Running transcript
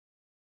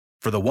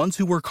For the ones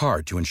who work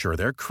hard to ensure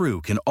their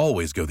crew can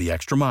always go the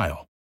extra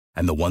mile,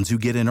 and the ones who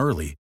get in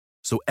early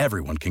so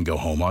everyone can go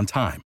home on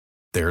time,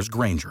 there's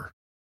Grainger,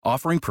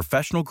 offering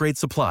professional-grade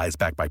supplies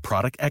backed by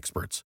product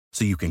experts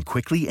so you can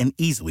quickly and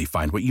easily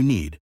find what you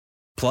need.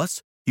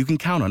 Plus, you can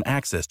count on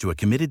access to a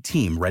committed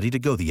team ready to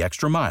go the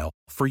extra mile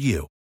for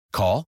you.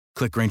 Call,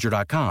 click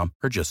Grainger.com,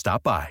 or just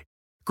stop by.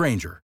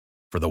 Grainger,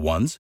 for the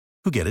ones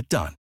who get it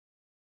done.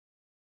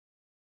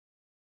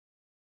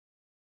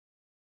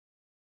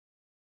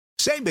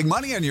 Save big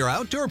money on your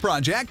outdoor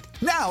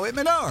project now at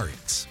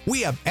Menards.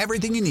 We have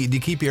everything you need to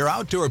keep your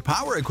outdoor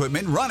power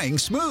equipment running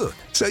smooth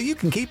so you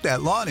can keep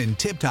that lawn in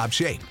tip-top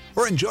shape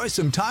or enjoy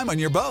some time on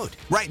your boat.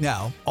 Right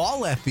now,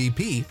 all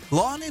FVP,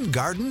 lawn and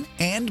garden,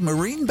 and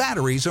marine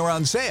batteries are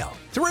on sale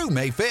through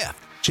May 5th.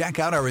 Check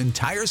out our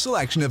entire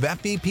selection of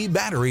FVP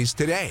batteries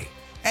today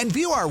and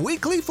view our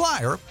weekly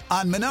flyer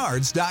on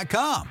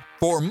Menards.com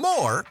for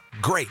more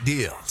great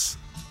deals.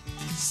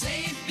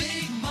 Save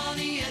big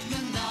money at Menards.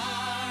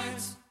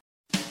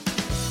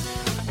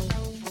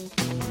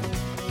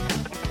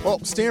 Well,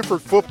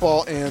 Stanford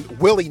football and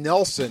Willie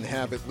Nelson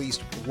have at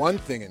least one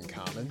thing in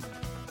common.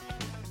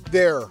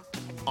 They're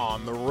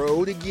on the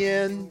road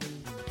again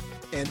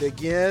and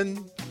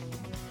again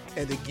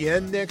and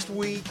again next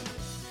week.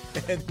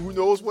 And who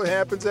knows what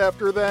happens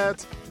after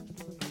that?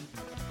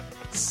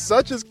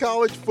 Such is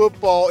college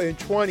football in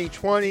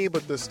 2020,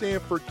 but the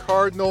Stanford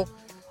Cardinal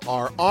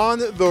are on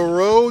the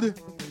road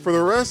for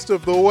the rest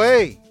of the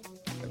way.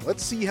 And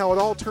let's see how it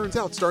all turns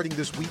out starting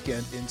this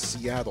weekend in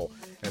Seattle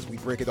as we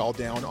break it all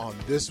down on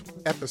this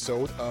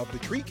episode of the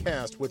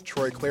TreeCast with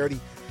Troy Clardy,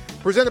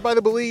 presented by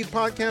the Believe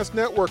Podcast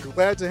Network.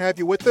 Glad to have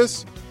you with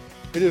us.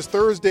 It is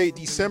Thursday,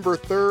 December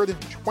 3rd,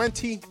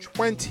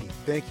 2020.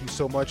 Thank you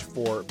so much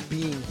for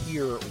being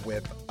here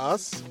with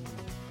us.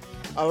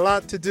 A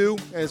lot to do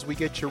as we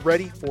get you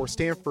ready for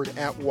Stanford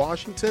at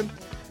Washington.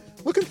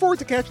 Looking forward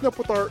to catching up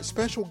with our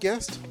special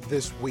guest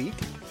this week,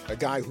 a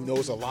guy who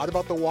knows a lot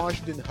about the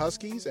Washington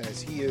Huskies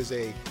as he is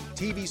a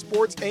TV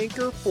sports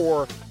anchor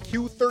for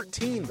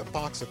Q13, the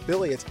Fox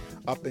affiliate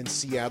up in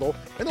Seattle.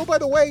 And oh, by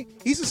the way,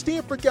 he's a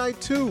Stanford guy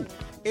too.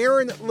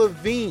 Aaron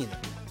Levine,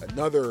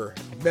 another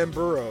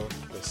member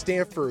of the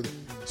Stanford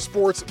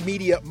sports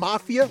media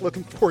mafia.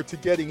 Looking forward to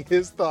getting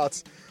his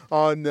thoughts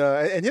on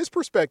and his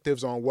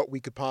perspectives on what we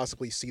could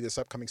possibly see this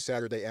upcoming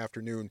Saturday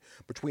afternoon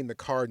between the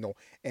Cardinal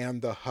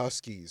and the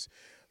Huskies.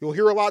 You'll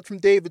hear a lot from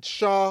David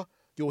Shaw.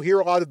 You'll hear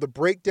a lot of the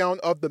breakdown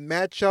of the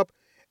matchup,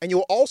 and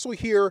you'll also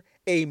hear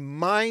a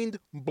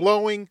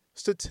mind-blowing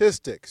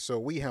statistic. So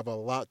we have a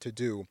lot to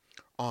do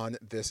on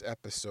this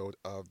episode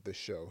of the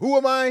show. Who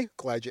am I?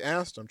 Glad you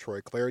asked. I'm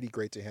Troy Clardy.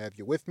 Great to have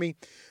you with me.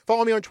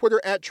 Follow me on Twitter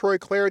at Troy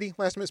Clardy.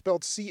 Last name is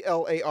spelled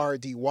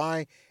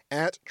C-L-A-R-D-Y,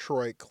 at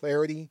Troy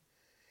Clardy.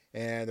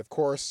 And, of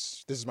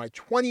course, this is my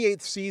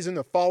 28th season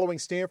of following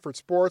Stanford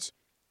sports.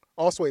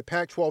 Also a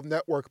Pac-12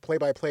 Network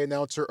play-by-play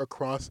announcer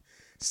across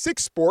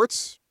 6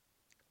 sports.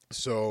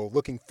 So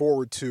looking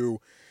forward to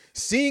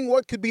seeing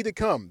what could be to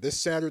come this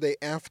Saturday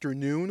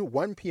afternoon,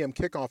 1 p.m.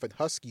 kickoff at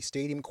Husky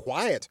Stadium.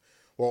 Quiet,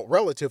 well,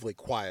 relatively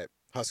quiet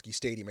Husky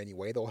Stadium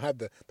anyway. They'll have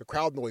the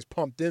crowd noise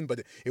pumped in,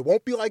 but it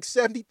won't be like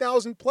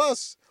 70,000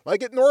 plus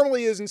like it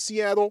normally is in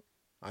Seattle.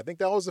 I think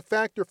that was a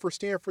factor for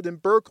Stanford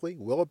and Berkeley.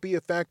 Will it be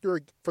a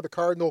factor for the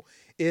Cardinal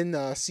in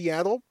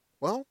Seattle?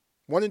 Well,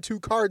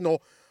 1-2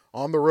 Cardinal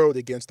on the road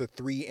against the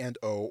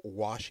 3-0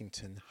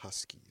 Washington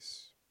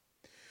Huskies.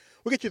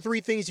 We'll get you 3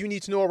 things you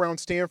need to know around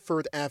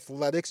Stanford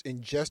athletics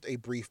in just a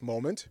brief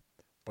moment.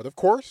 But of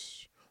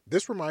course,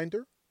 this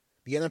reminder,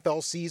 the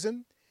NFL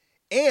season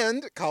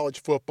and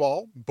college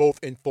football, both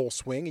in full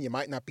swing, and you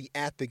might not be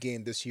at the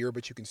game this year,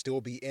 but you can still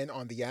be in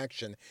on the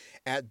action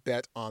at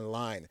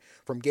BetOnline.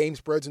 From game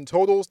spreads and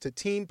totals to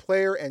team,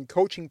 player, and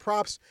coaching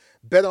props,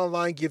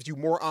 BetOnline gives you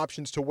more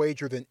options to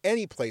wager than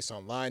any place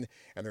online,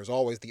 and there's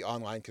always the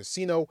online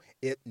casino.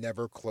 It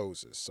never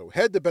closes. So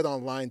head to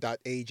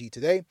betonline.ag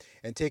today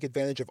and take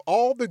advantage of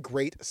all the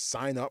great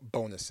sign-up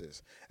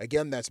bonuses.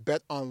 Again, that's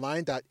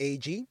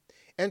betonline.ag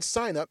and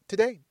sign up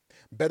today.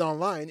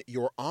 BetOnline,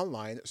 your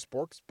online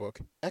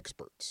sportsbook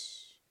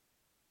experts.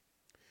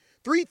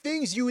 3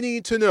 things you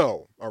need to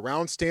know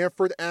around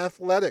Stanford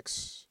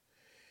athletics.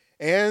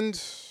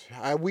 And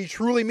we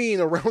truly mean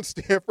around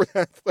Stanford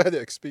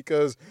athletics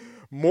because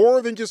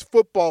more than just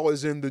football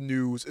is in the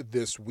news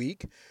this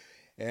week.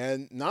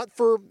 And not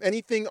for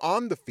anything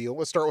on the field.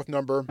 Let's start with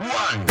number 1.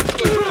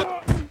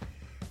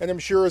 And I'm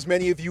sure as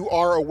many of you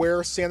are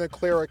aware, Santa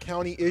Clara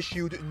County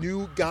issued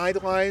new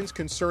guidelines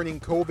concerning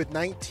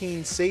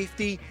COVID-19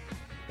 safety.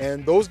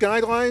 And those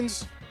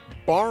guidelines,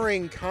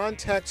 barring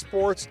contact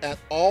sports at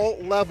all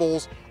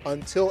levels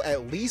until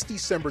at least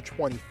December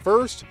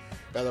 21st.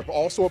 That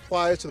also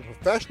applies to the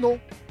professional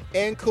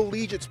and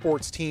collegiate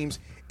sports teams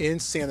in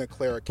Santa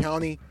Clara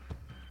County.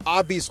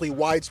 Obviously,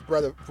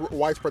 widespread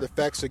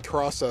effects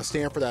across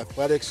Stanford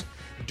athletics.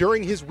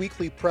 During his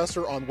weekly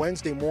presser on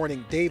Wednesday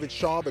morning, David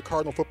Shaw, the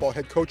Cardinal football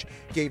head coach,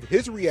 gave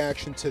his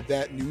reaction to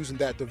that news and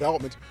that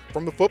development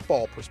from the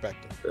football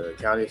perspective. The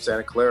county of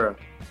Santa Clara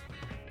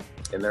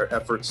in their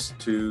efforts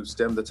to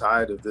stem the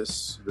tide of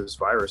this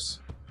virus,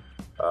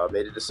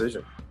 made a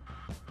decision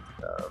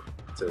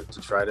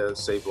to try to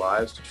save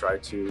lives, to try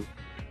to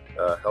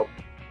help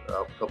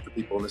the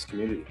people in this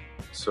community.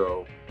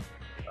 So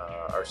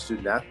our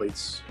student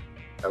athletes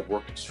have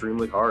worked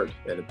extremely hard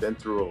and have been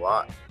through a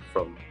lot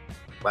from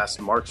last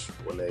March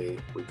when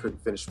we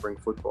couldn't finish spring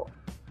football.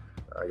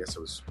 I guess it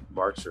was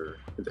March or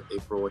into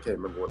April. I can't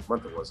remember what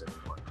month it was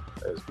anymore.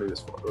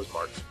 It was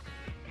March.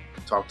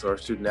 Talked to our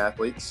student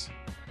athletes,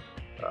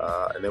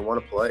 and they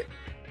want to play.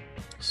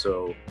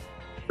 So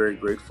very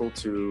grateful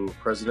to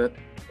President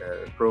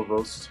and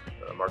Provost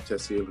Mark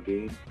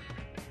Tessier-Levine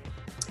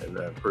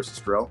and Percy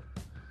Strell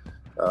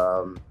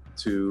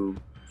to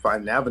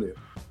find an avenue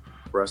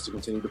for us to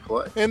continue to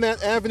play. And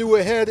that avenue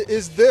ahead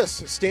is this.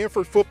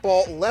 Stanford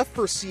football left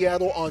for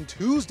Seattle on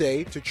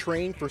Tuesday to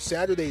train for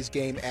Saturday's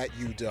game at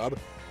UW.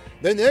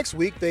 Then next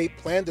week, they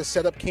plan to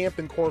set up camp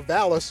in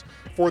Corvallis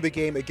for the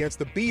game against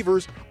the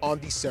Beavers on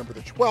December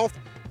the 12th.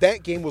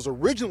 That game was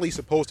originally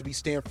supposed to be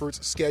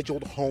Stanford's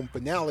scheduled home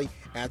finale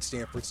at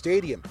Stanford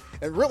Stadium.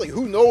 And really,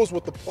 who knows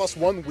what the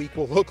 +1 week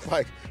will look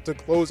like to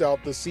close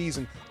out the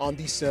season on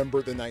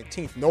December the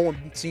 19th. No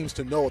one seems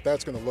to know what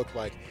that's going to look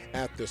like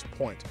at this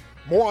point.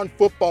 More on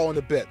football in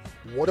a bit.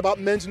 What about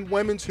men's and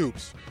women's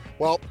hoops?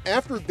 Well,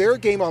 after their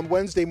game on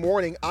Wednesday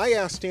morning, I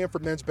asked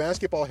Stanford men's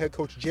basketball head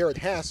coach Jared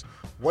Hass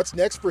what's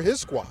next for his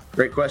squad.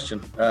 Great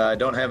question. I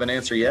don't have an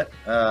answer yet.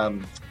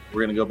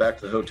 We're going to go back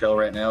to the hotel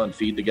right now and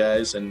feed the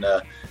guys and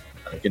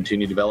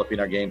continue developing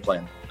our game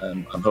plan.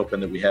 I'm hoping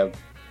that we have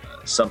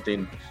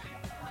something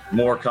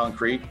more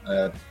concrete.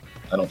 I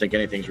don't think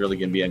anything's really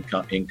going to be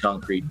in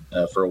concrete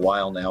for a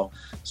while now.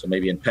 So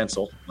maybe in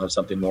pencil, we'll have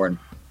something more in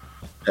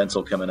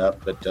pencil coming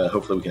up, but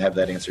hopefully we can have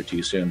that answer to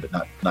you soon,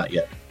 but not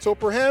yet. So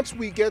perhaps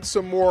we get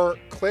some more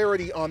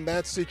clarity on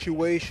that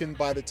situation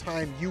by the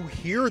time you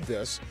hear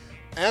this.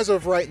 As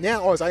of right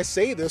now, as I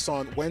say this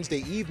on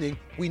Wednesday evening,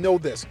 we know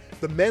this.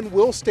 The men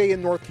will stay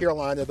in North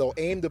Carolina. They'll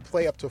aim to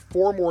play up to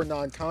 4 more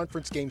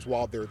non-conference games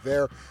while they're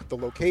there. The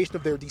location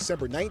of their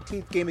December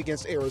 19th game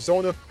against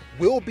Arizona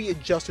will be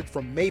adjusted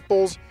from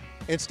Maples.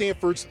 And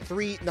Stanford's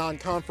 3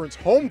 non-conference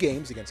home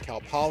games against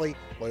Cal Poly,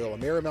 Loyola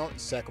Marymount, and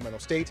Sacramento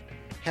State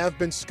have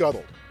been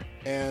scuttled.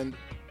 And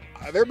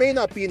there may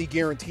not be any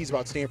guarantees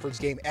about Stanford's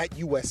game at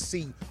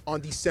USC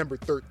on December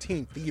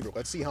 13th either.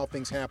 Let's see how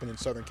things happen in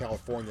Southern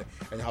California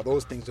and how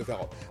those things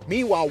develop.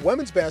 Meanwhile,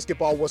 women's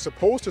basketball was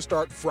supposed to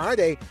start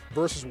Friday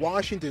versus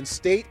Washington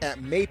State at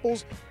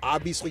Maples.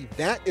 Obviously,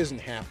 that isn't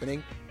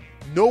happening.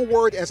 No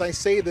word, as I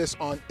say this,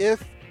 on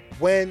if,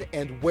 when,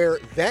 and where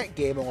that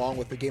game, along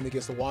with the game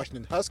against the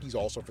Washington Huskies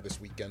also for this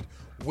weekend,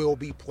 will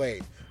be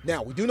played.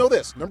 Now, we do know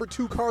this. Number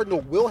 2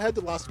 Cardinal will head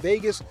to Las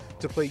Vegas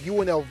to play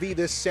UNLV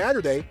this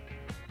Saturday.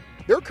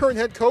 Their current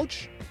head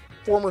coach,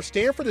 former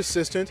Stanford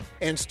assistant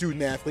and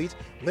student athlete,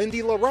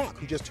 Lindy LaRock,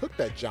 who just took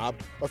that job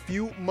a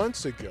few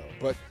months ago.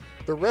 But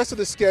the rest of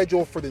the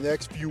schedule for the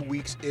next few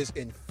weeks is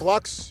in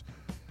flux.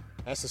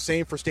 That's the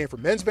same for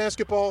Stanford men's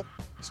basketball,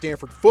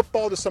 Stanford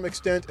football to some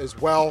extent as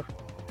well.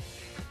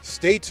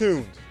 Stay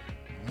tuned.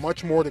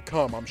 Much more to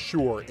come, I'm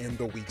sure, in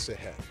the weeks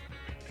ahead.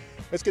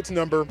 Let's get to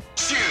number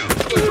 2.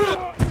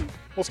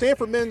 Well,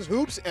 Stanford men's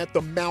hoops at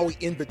the Maui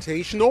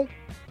Invitational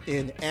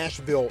in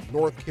Asheville,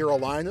 North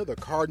Carolina. The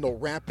Cardinal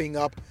wrapping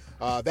up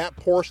that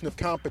portion of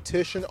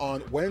competition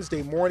on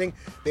Wednesday morning.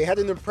 They had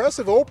an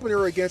impressive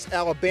opener against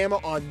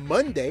Alabama on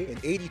Monday, an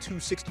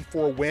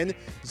 82-64 win.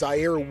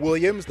 Zaire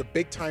Williams, the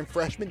big-time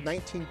freshman,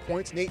 19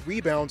 points and 8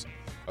 rebounds.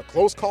 A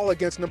close call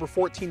against number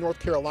 14 North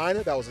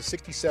Carolina. That was a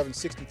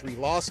 67-63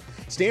 loss.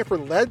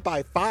 Stanford led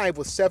by 5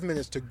 with 7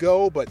 minutes to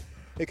go, but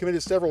they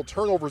committed several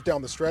turnovers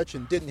down the stretch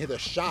and didn't hit a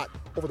shot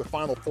over the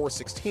final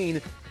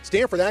 4:16.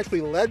 Stanford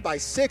actually led by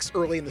 6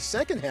 early in the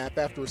second half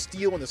after a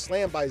steal and a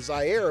slam by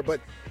Zaire,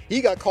 but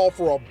he got called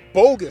for a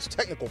bogus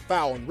technical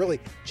foul and really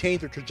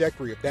changed the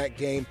trajectory of that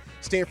game.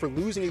 Stanford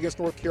losing against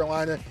North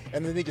Carolina,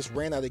 and then they just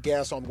ran out of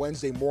gas on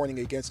Wednesday morning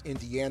against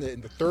Indiana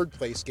in the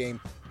third-place game.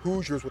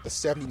 Hoosiers with a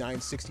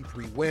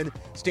 79-63 win.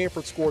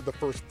 Stanford scored the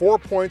first 4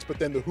 points, but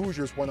then the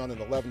Hoosiers went on an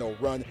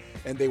 11-0 run,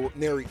 and they were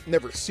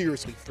never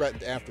seriously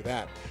threatened after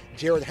that.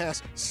 Jared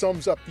Hass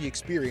sums up the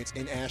experience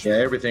in Asheville.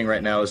 Yeah, everything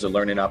right now is a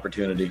learning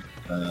opportunity.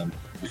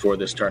 Before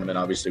this tournament,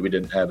 obviously, we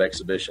didn't have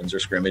exhibitions or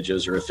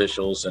scrimmages or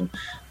officials, and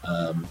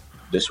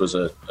this was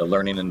a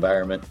learning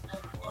environment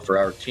for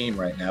our team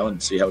right now,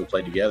 and see how we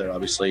played together.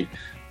 Obviously,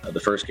 the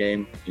first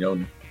game,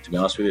 to be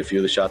honest with you, a few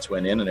of the shots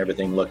went in, and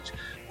everything looked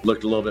a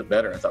little bit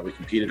better. I thought we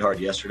competed hard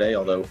yesterday,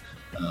 although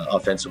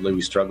offensively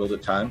we struggled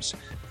at times,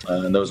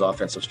 and those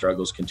offensive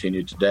struggles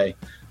continued today.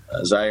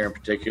 Zaire in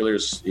particular,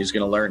 he's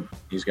going to learn.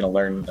 He's going to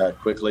learn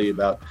quickly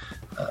about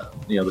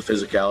the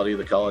physicality of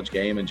the college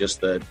game and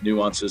just the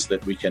nuances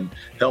that we can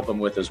help him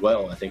with as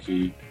well. I think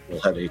he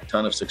will have a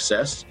ton of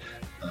success.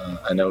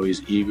 I know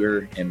he's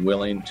eager and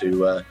willing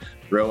to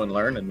grow and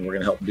learn, and we're going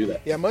to help him do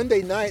that. Yeah,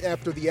 Monday night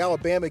after the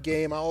Alabama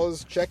game, I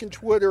was checking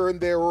Twitter, and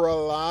there were a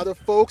lot of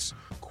folks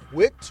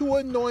quick to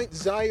anoint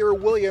Zaire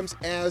Williams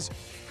as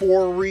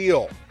for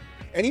real.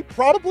 And he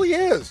probably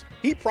is.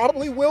 He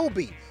probably will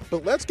be.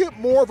 But let's get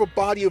more of a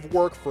body of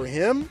work for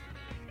him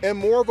and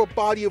more of a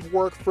body of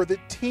work for the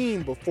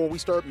team before we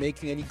start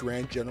making any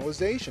grand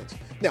generalizations.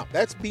 Now,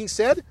 that's being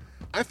said,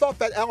 I thought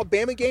that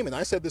Alabama game, and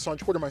I said this on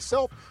Twitter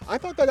myself, I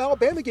thought that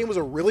Alabama game was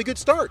a really good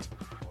start.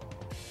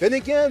 Then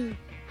again,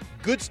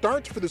 good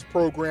starts for this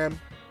program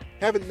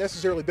haven't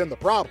necessarily been the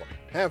problem,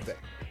 have they?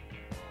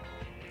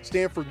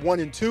 Stanford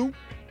 1-2,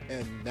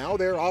 and now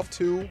they're off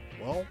to,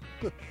 well,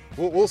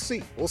 we'll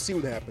see. We'll see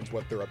what happens,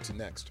 what they're up to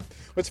next.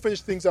 Let's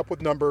finish things up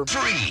with number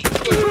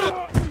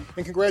 3.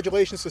 And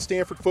congratulations to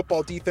Stanford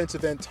football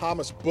defensive end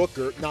Thomas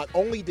Booker. Not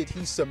only did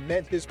he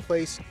cement his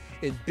place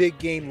in big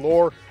game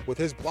lore with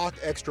his blocked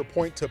extra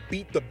point to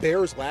beat the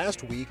Bears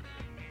last week,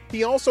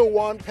 he also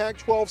won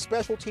Pac-12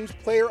 Special Teams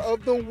Player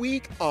of the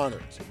Week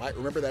honors. You might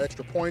remember that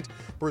extra point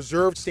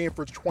preserved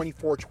Stanford's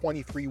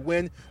 24-23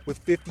 win with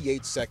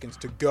 58 seconds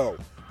to go.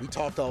 We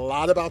talked a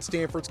lot about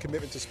Stanford's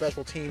commitment to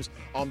special teams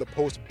on the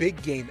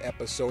post-big game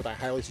episode. I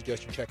highly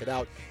suggest you check it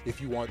out if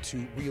you want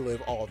to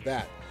relive all of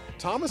that.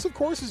 Thomas, of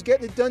course, is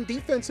getting it done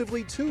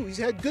defensively, too. He's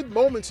had good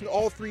moments in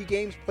all 3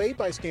 games played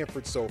by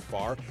Stanford so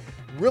far.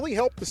 Really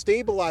helped to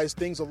stabilize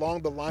things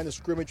along the line of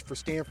scrimmage for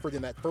Stanford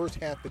in that first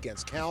half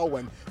against Cal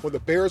when the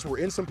Bears were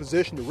in some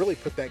position to really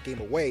put that game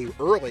away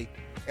early.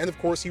 And, of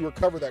course, he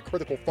recovered that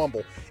critical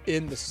fumble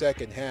in the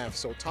second half.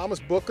 So Thomas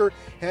Booker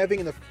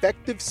having an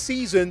effective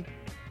season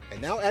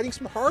and now adding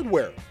some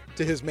hardware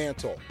to his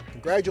mantle.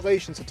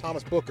 Congratulations to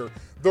Thomas Booker,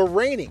 the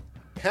reigning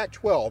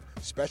Pac-12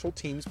 Special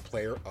Teams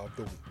Player of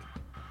the Week.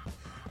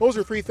 Those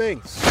are 3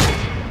 things.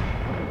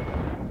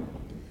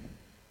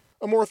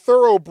 A more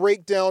thorough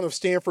breakdown of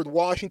Stanford,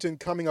 Washington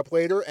coming up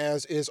later,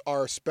 as is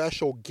our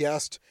special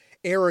guest,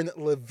 Aaron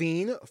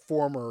Levine,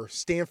 former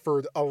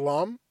Stanford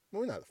alum.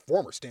 Well, not a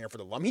former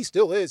Stanford alum. He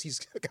still is.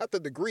 He's got the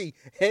degree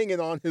hanging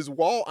on his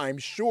wall, I'm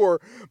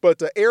sure.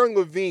 But Aaron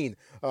Levine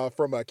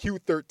from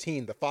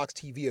Q13, the Fox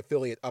TV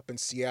affiliate up in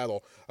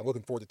Seattle. I'm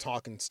looking forward to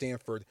talking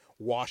Stanford,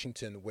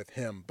 Washington with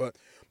him. But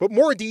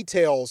more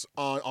details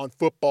on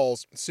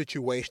football's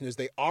situation as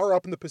they are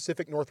up in the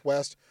Pacific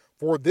Northwest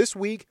for this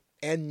week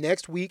and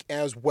next week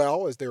as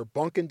well, as they're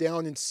bunking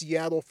down in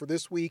Seattle for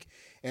this week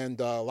and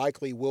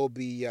likely will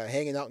be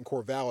hanging out in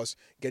Corvallis,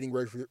 getting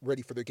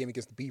ready for their game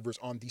against the Beavers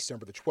on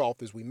December the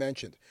 12th, as we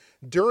mentioned.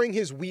 During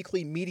his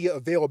weekly media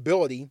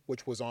availability,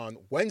 which was on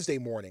Wednesday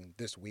morning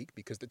this week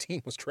because the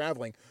team was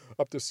traveling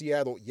up to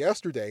Seattle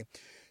yesterday,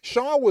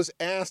 Shaw was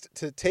asked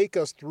to take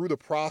us through the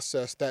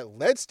process that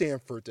led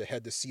Stanford to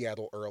head to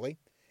Seattle early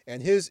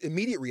and his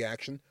immediate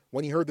reaction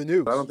when he heard the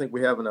news. I don't think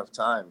we have enough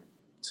time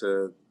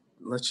to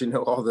let you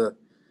know all the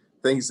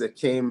things that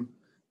came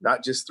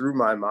not just through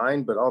my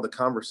mind, but all the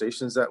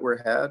conversations that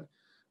were had.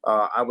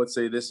 I would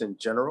say this in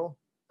general.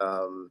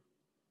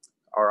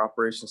 Our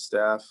operations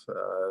staff,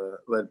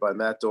 led by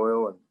Matt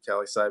Doyle and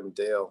Callie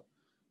Seibman-Dale,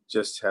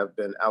 just have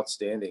been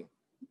outstanding.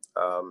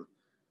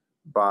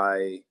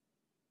 By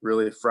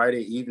really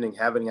Friday evening,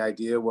 having an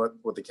idea what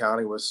the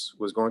county was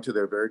going to,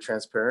 they're very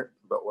transparent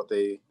about what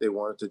they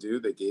wanted to do.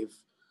 They gave,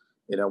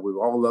 we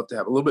all love to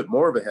have a little bit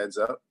more of a heads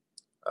up,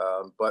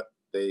 but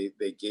they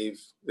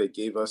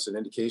gave us an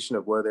indication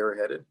of where they were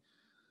headed.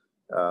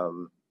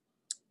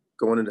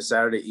 Going into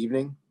Saturday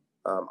evening,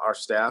 our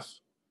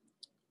staff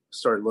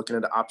started looking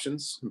into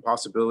options and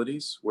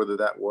possibilities, whether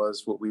that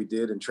was what we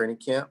did in training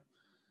camp,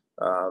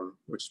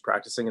 which is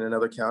practicing in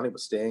another county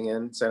but staying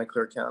in Santa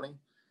Clara County,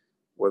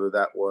 whether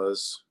that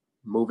was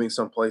moving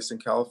someplace in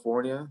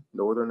California,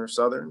 northern or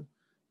southern,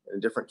 in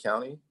a different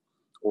county,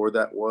 or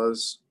that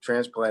was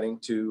transplanting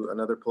to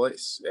another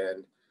place.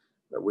 And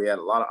we had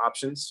a lot of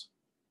options.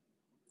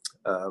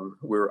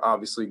 We were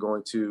obviously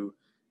going to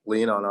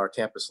lean on our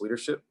campus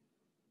leadership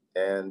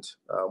and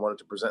wanted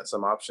to present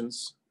some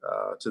options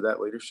to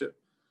that leadership.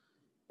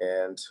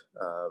 And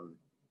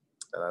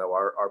I know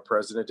our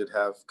president did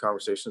have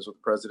conversations with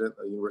the president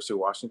of the University of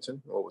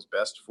Washington, what was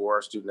best for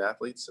our student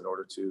athletes in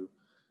order to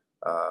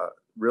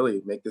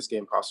really make this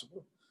game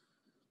possible.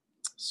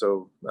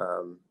 So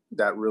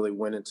that really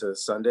went into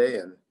Sunday,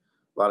 and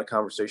a lot of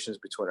conversations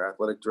between our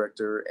athletic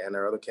director and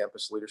our other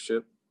campus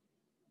leadership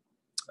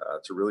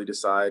to really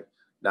decide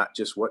not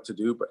just what to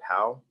do, but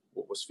how,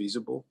 what was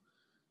feasible.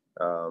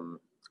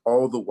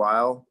 All the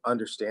while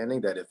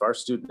understanding that if our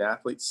student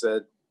athletes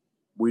said,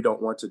 we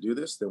don't want to do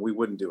this, then we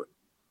wouldn't do it.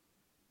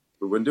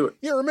 We wouldn't do it.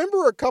 Yeah,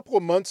 remember a couple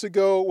of months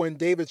ago when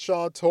David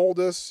Shaw told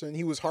us, and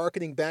he was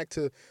hearkening back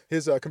to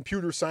his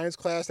computer science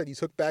class that he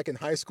took back in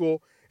high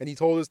school, and he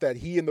told us that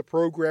he and the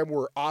program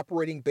were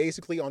operating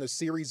basically on a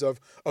series of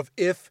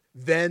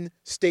if-then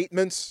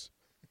statements?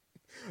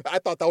 I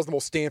thought that was the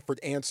most Stanford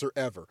answer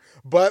ever.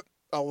 But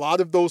a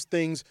lot of those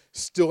things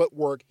still at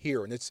work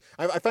here. And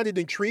I find it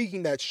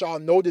intriguing that Shaw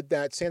noted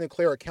that Santa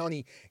Clara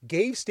County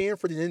gave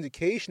Stanford an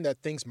indication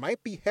that things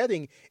might be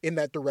heading in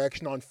that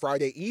direction on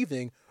Friday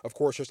evening, of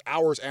course, just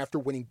hours after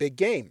winning big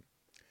game.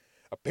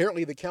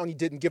 Apparently, the county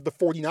didn't give the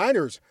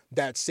 49ers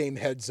that same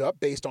heads up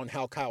based on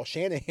how Kyle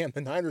Shanahan, the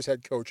Niners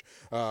head coach,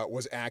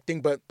 was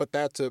acting, but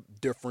that's a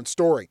different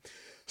story.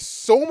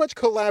 So much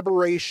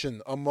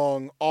collaboration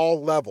among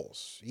all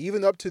levels,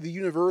 even up to the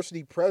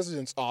university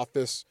president's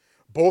office,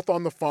 both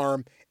on the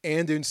farm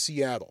and in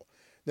Seattle.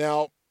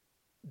 Now,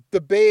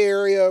 the Bay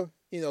Area,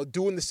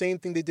 doing the same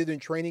thing they did in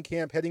training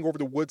camp, heading over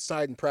to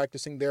Woodside and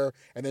practicing there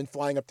and then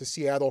flying up to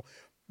Seattle,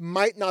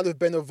 might not have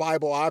been a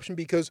viable option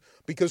because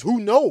who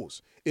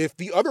knows if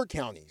the other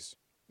counties,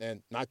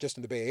 and not just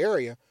in the Bay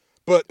Area,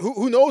 but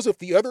who knows if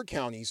the other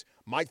counties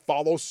might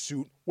follow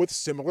suit with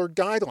similar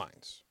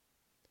guidelines.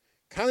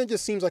 Kind of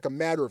just seems like a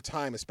matter of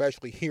time,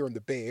 especially here in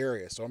the Bay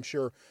Area. So I'm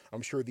sure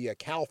the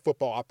Cal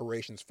football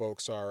operations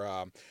folks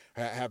are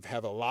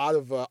have a lot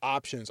of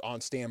options on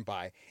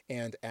standby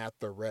and at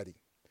the ready.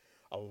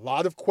 A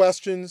lot of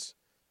questions,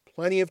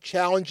 plenty of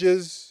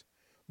challenges,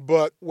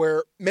 but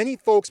where many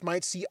folks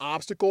might see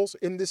obstacles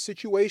in this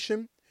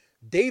situation,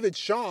 David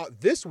Shaw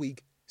this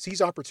week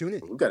sees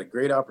opportunity. We've got a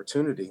great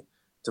opportunity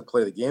to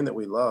play the game that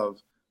we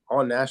love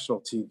on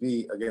national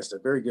TV against a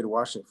very good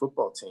Washington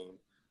football team.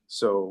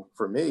 So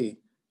for me,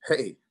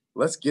 hey,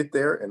 let's get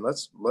there and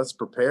let's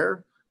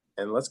prepare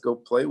and let's go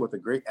play with a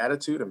great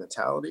attitude and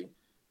mentality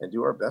and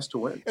do our best to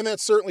win. And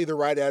that's certainly the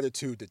right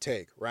attitude to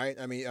take, right?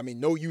 I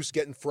mean, no use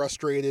getting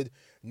frustrated,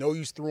 no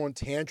use throwing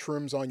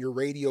tantrums on your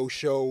radio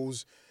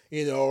shows,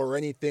 or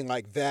anything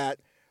like that.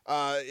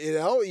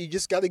 You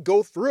just got to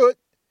go through it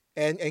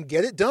and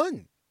get it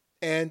done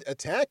and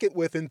attack it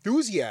with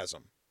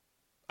enthusiasm.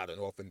 I don't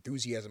know if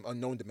enthusiasm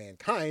unknown to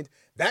mankind,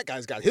 that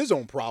guy's got his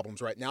own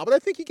problems right now, but I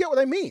think you get what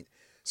I mean.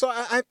 So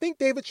I think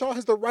David Shaw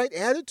has the right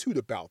attitude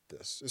about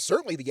this. It's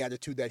certainly the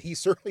attitude that he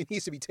certainly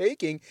needs to be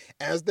taking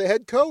as the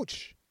head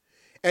coach.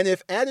 And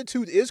if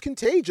attitude is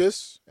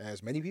contagious,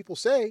 as many people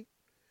say,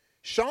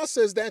 Shaw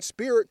says that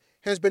spirit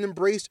has been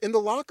embraced in the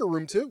locker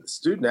room too.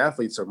 Student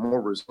athletes are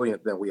more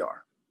resilient than we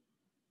are,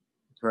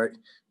 right?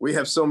 We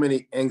have so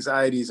many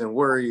anxieties and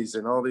worries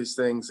and all these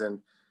things. And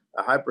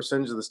a high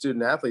percentage of the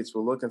student athletes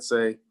will look and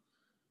say,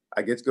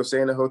 I get to go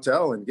stay in a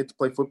hotel and get to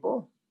play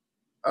football.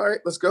 All right,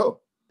 let's go,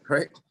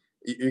 right?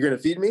 You're going to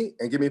feed me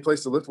and give me a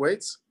place to lift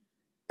weights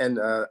and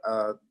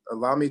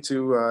allow me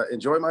to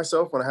enjoy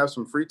myself when I have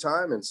some free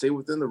time and stay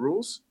within the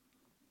rules.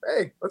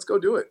 Hey, let's go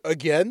do it.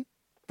 Again,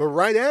 the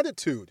right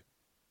attitude.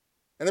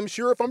 And I'm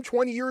sure if I'm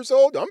 20 years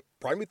old, I'm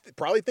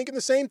probably thinking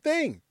the same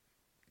thing.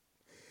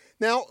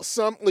 Now,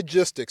 some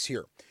logistics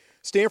here.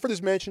 Stanford,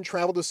 as mentioned,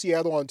 traveled to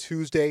Seattle on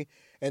Tuesday,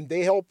 and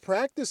they held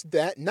practice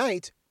that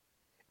night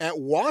at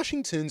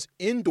Washington's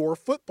indoor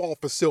football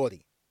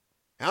facility.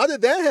 How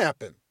did that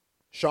happen?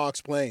 Shaw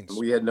explains.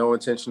 We had no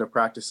intention of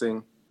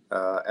practicing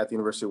at the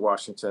University of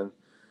Washington,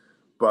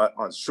 but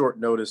on short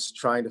notice,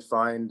 trying to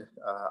find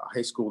a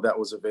high school that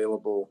was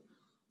available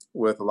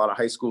with a lot of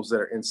high schools that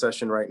are in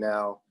session right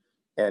now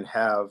and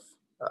have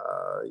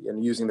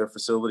and using their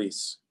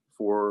facilities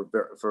for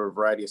a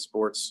variety of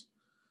sports.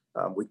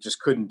 We just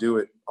couldn't do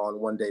it on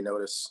 1 day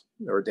notice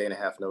or a day and a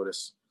half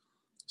notice.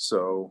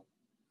 So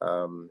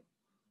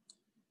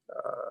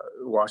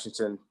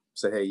Washington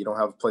said, hey, you don't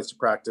have a place to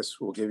practice.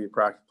 We'll give you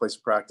a place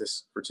to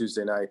practice for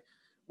Tuesday night.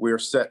 We're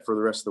set for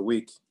the rest of the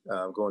week,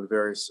 going to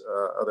various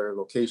other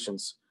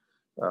locations.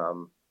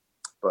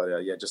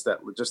 Just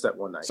that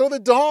one night. So the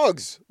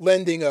Dogs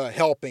lending a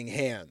helping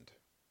hand.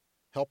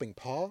 Helping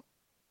paw?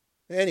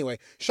 Anyway,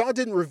 Shaw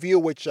didn't reveal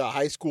which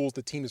high schools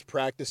the team is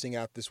practicing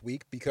at this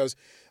week because,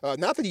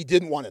 not that he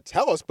didn't want to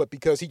tell us, but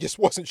because he just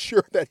wasn't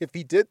sure that if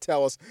he did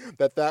tell us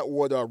that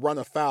would run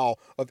afoul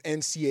of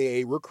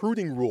NCAA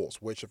recruiting rules,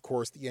 which, of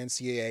course, the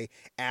NCAA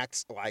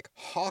acts like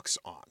hawks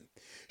on.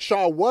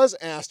 Shaw was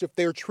asked if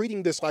they're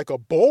treating this like a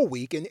bowl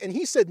week, and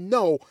he said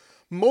no,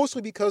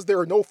 mostly because there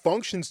are no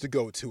functions to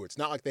go to. It's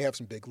not like they have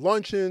some big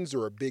luncheons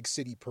or a big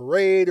city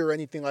parade or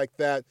anything like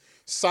that.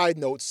 Side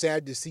note,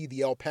 sad to see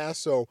the El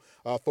Paso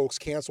folks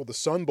cancel the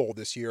Sun Bowl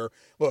this year.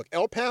 Look,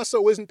 El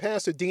Paso isn't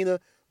Pasadena,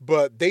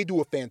 but they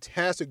do a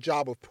fantastic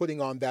job of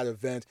putting on that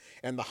event,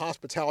 and the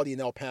hospitality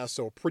in El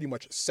Paso pretty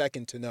much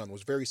second to none. It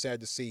was very sad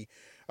to see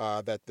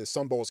that the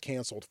Sun Bowl is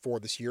canceled for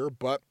this year,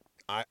 but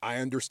I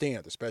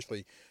understand,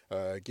 especially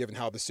given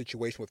how the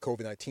situation with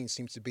COVID-19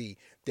 seems to be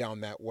down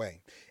that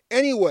way.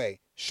 Anyway,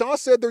 Shaw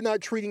said they're not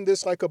treating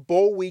this like a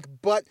bowl week,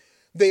 but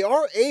they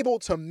are able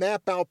to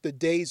map out the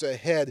days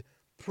ahead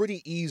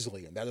pretty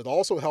easily, and that it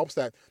also helps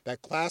that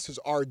classes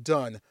are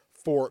done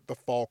for the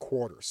fall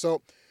quarter.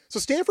 So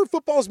Stanford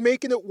football is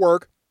making it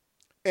work,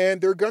 and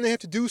they're going to have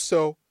to do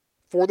so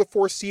for the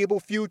foreseeable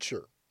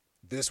future.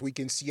 This week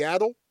in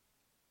Seattle,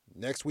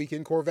 next week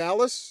in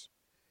Corvallis,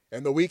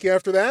 and the week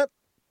after that,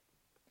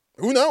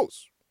 who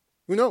knows?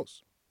 Who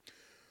knows?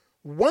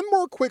 One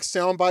more quick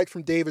soundbite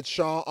from David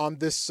Shaw on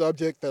this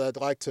subject that I'd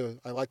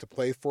like to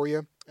play for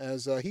you.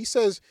 As he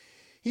says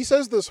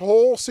this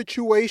whole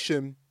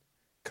situation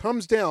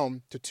comes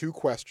down to two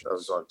questions. I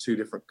was on two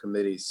different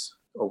committees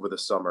over the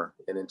summer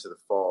and into the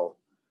fall.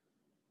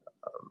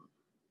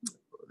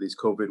 These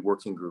COVID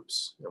working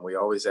groups, and we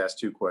always ask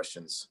two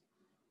questions: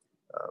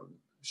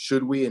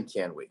 should we and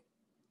can we?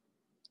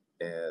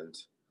 And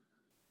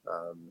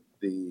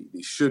the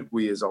should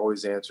we is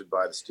always answered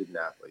by the student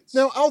athletes.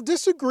 Now, I'll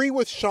disagree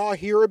with Shaw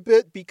here a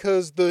bit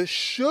because the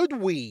should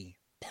we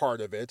part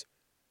of it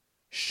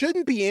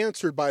shouldn't be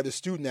answered by the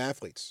student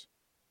athletes.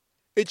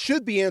 It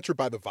should be answered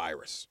by the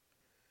virus.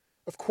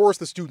 Of course,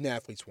 the student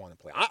athletes want to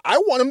play. I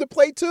want them to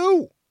play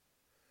too.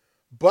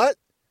 But,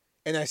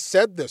 and I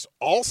said this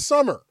all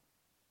summer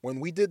when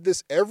we did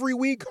this every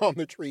week on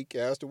the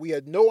TreeCast, and we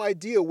had no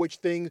idea which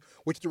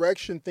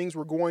direction things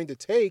were going to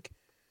take.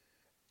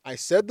 I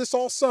said this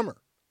all summer.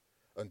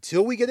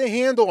 Until we get a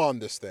handle on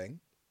this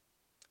thing,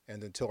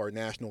 and until our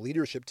national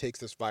leadership takes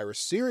this virus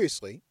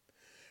seriously,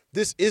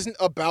 this isn't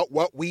about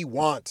what we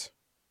want.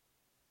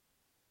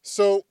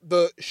 So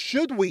the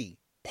should we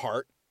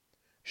part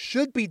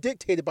should be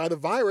dictated by the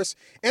virus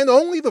and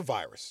only the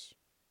virus.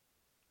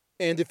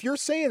 And if you're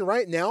saying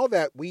right now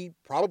that we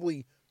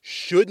probably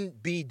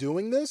shouldn't be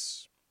doing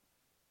this,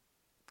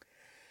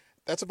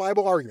 that's a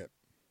viable argument.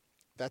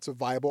 That's a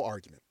viable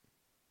argument.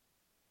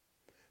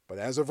 But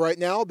as of right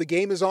now, the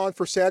game is on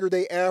for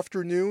Saturday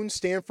afternoon,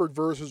 Stanford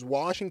versus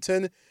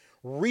Washington.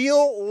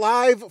 Real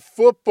live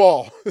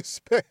football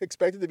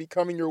expected to be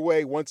coming your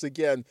way once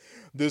again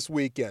this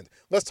weekend.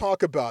 Let's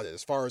talk about it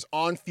as far as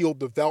on-field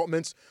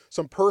developments.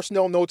 Some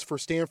personnel notes for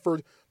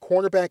Stanford.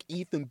 Cornerback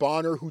Ethan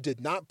Bonner, who did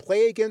not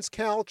play against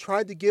Cal,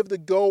 tried to give the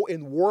go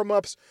in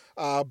warm-ups,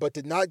 but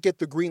did not get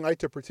the green light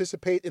to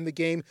participate in the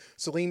game.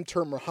 Salim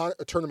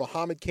Turner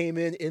Muhammad came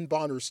in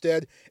Bonner's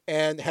stead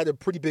and had a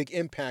pretty big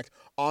impact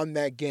on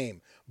that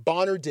game.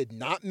 Bonner did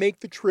not make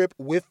the trip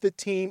with the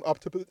team up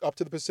to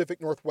the Pacific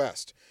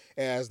Northwest,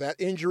 as that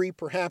injury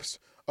perhaps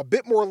a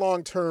bit more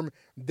long-term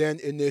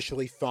than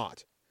initially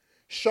thought.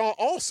 Shaw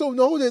also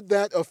noted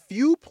that a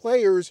few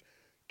players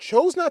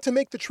chose not to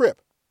make the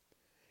trip,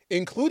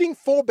 including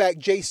fullback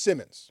Jay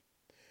Simmons.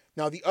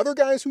 Now, the other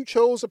guys who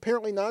chose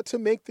apparently not to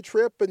make the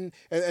trip, and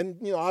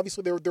you know,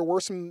 obviously there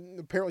were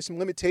some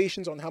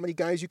limitations on how many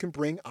guys you can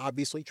bring.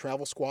 Obviously,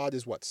 travel squad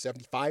is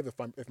 75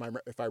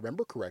 if I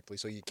remember correctly,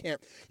 so you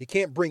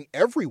can't bring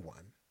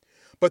everyone.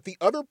 But the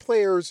other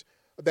players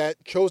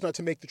that chose not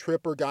to make the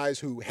trip are guys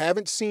who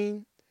haven't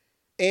seen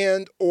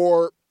and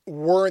or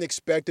weren't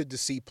expected to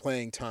see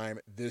playing time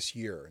this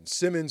year. And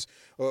Simmons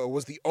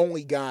was the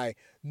only guy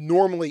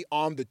normally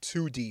on the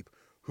two deep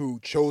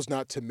who chose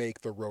not to make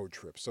the road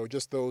trip. So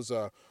just those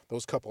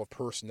couple of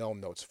personnel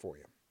notes for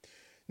you.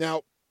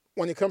 Now,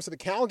 when it comes to the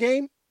Cal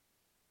game,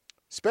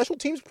 special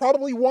teams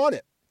probably won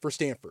it for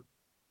Stanford.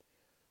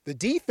 The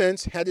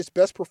defense had its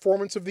best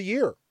performance of the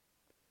year,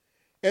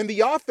 and the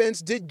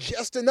offense did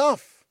just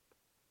enough.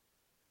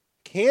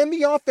 Can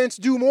the offense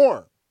do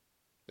more,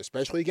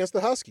 especially against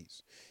the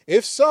Huskies?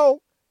 If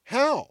so,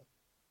 how?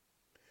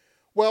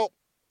 Well,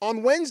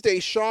 on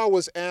Wednesday, Shaw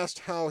was asked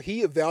how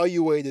he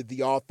evaluated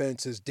the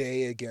offense's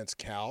day against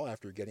Cal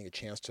after getting a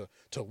chance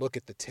to look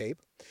at the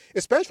tape,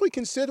 especially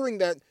considering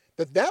that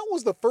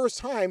was the first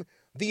time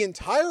the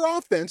entire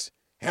offense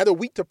had a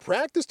week to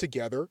practice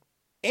together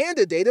and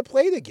a day to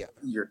play together.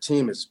 Your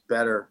team is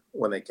better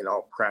when they can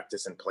all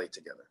practice and play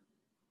together.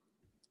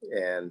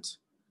 And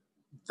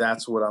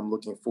that's what I'm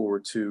looking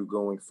forward to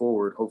going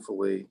forward,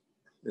 hopefully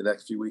the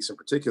next few weeks in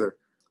particular,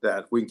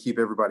 that we can keep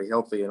everybody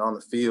healthy and on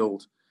the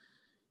field.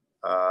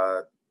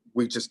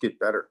 We just get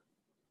better.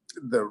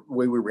 The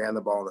way we ran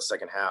the ball in the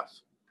second half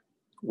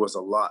was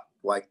a lot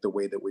like the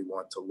way that we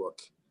want to look.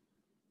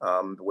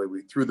 The way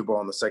we threw the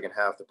ball in the second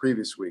half the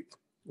previous week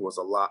was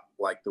a lot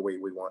like the way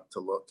we want to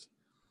look.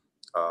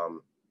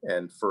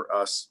 And for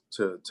us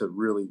to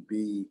really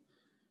be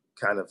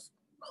kind of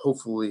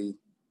hopefully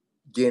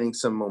gaining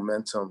some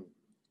momentum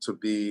to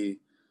be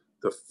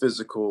the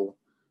physical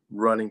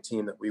running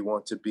team that we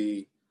want to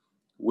be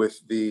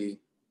with the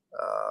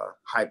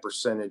high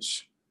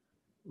percentage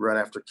run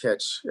after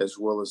catch, as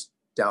well as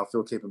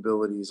downfield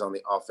capabilities on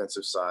the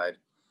offensive side.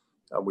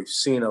 We've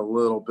seen a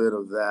little bit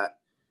of that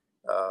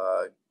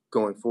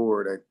going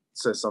forward. I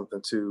said something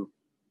to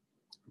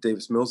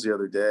Davis Mills the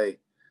other day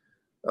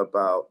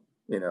about,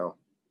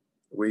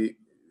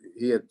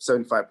 he had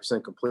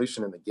 75%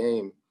 completion in the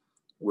game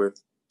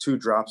with 2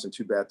 drops and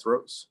 2 bad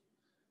throws.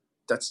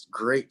 That's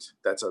great.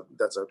 That's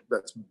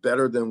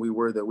better than we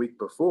were the week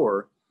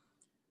before.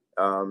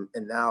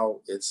 And now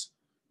it's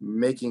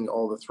making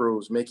all the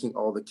throws, making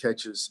all the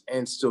catches,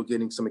 and still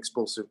getting some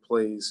explosive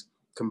plays.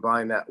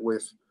 Combine that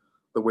with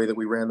the way that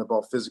we ran the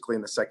ball physically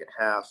in the second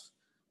half.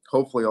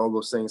 Hopefully all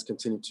those things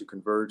continue to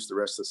converge the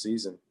rest of the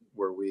season,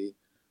 where we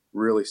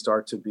really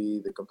start to be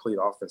the complete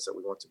offense that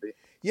we want to be.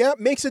 Yeah,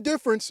 makes a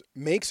difference.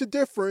 Makes a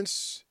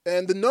difference.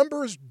 And the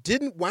numbers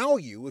didn't wow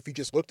you if you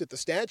just looked at the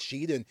stat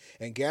sheet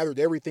and gathered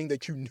everything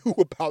that you knew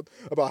about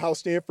how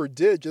Stanford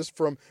did just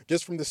from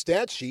the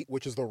stat sheet,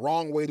 which is the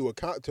wrong way to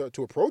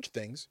approach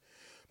things.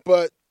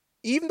 But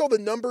even though the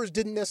numbers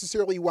didn't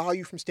necessarily wow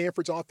you from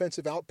Stanford's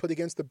offensive output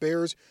against the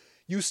Bears,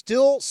 you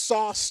still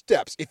saw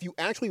steps. If you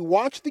actually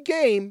watched the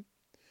game,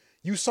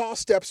 you saw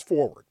steps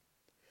forward,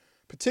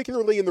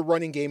 particularly in the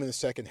running game in the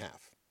second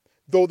half,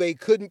 though they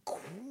couldn't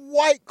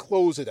quite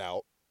close it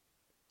out,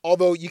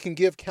 although you can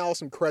give Cal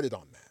some credit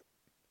on that,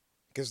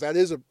 because that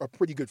is a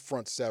pretty good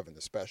front seven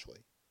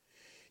especially.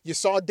 You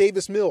saw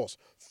Davis Mills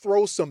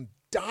throw some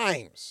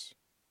dimes,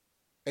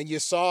 And you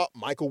saw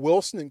Michael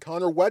Wilson and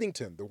Connor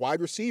Weddington, the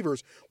wide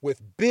receivers,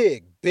 with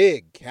big,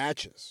 big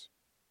catches.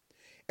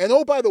 And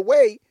oh, by the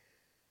way,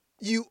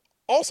 you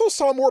also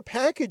saw more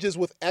packages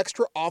with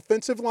extra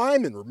offensive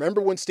linemen. Remember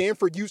when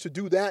Stanford used to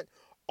do that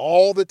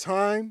all the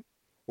time?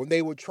 When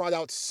they would trot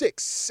out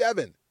 6,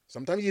 7,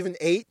 sometimes even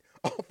 8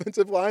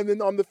 offensive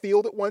linemen on the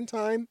field at one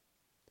time?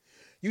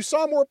 You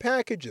saw more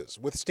packages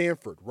with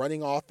Stanford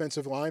running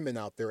offensive linemen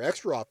out there,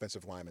 extra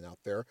offensive linemen out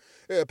there,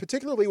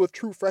 particularly with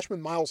true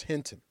freshman Myles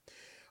Hinton.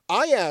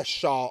 I asked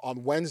Shaw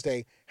on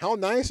Wednesday how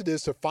nice it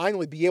is to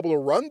finally be able to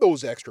run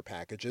those extra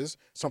packages,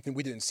 something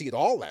we didn't see at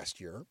all last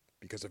year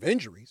because of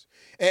injuries,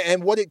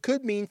 and what it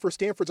could mean for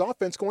Stanford's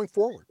offense going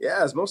forward.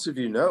 Yeah, as most of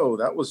you know,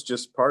 that was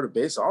just part of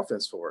base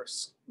offense for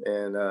us.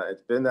 And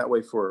it's been that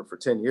way for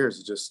 10 years.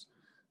 It's just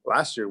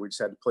last year, we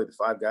just had to play the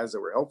 5 guys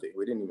that were healthy.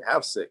 We didn't even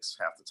have 6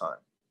 half the time.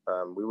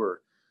 We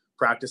were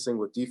practicing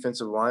with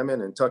defensive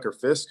linemen, and Tucker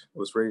Fisk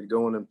was ready to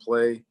go in and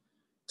play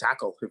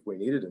tackle if we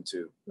needed him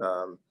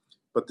to.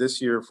 But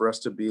this year, for us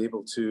to be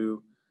able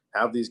to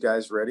have these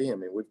guys ready, I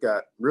mean, we've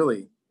got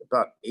really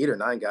about 8 or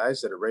 9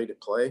 guys that are ready to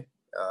play.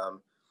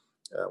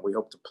 We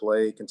hope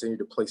to continue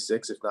to play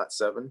 6, if not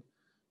 7,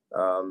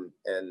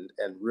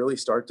 and really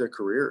start their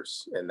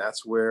careers. And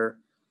that's where,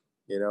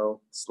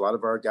 it's a lot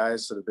of our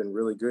guys that have been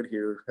really good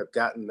here have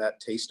gotten that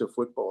taste of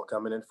football,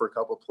 coming in for a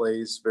couple of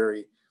plays,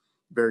 very,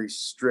 very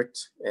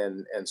strict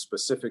and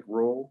specific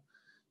role.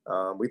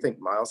 We think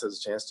Myles has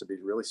a chance to be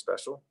really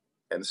special.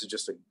 And this is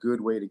just a good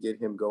way to get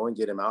him going,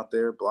 get him out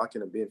there,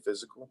 blocking and being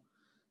physical.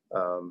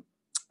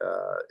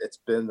 It's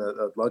been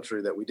a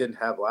luxury that we didn't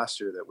have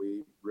last year that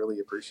we really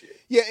appreciate.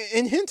 Yeah,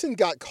 and Hinton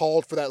got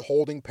called for that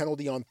holding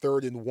penalty on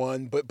 3rd and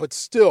 1, but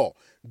still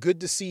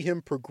good to see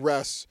him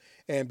progress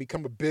and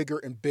become a bigger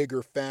and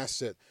bigger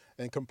facet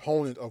and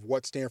component of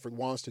what Stanford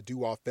wants to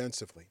do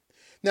offensively.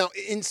 Now,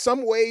 in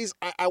some ways,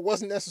 I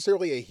wasn't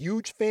necessarily a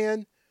huge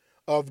fan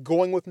of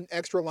going with an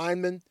extra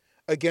lineman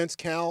against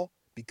Cal,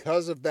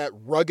 because of that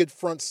rugged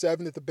front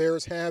 7 that the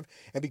Bears have,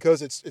 and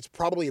because it's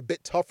probably a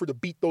bit tougher to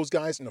beat those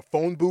guys in a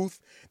phone booth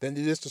than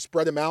it is to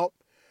spread them out.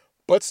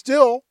 But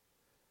still,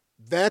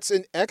 that's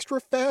an extra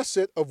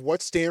facet of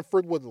what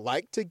Stanford would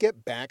like to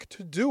get back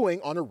to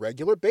doing on a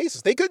regular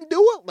basis. They couldn't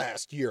do it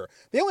last year.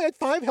 They only had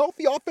 5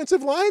 healthy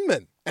offensive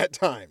linemen at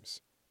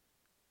times.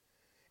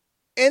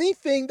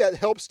 Anything that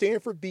helps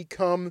Stanford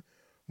become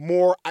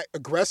more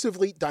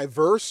aggressively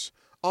diverse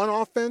on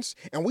offense,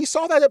 and we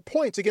saw that at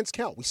points against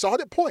Cal. We saw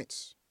it at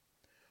points.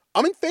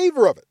 I'm in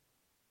favor of it.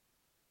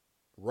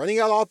 Running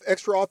out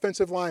extra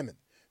offensive linemen,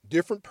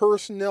 different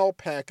personnel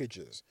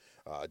packages,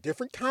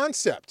 different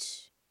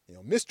concepts,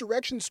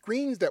 misdirection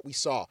screens that we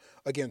saw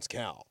against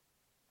Cal.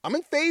 I'm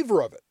in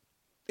favor of it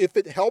if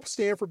it helps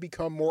Stanford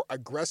become more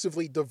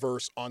aggressively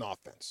diverse on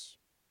offense.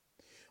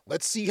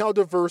 Let's see how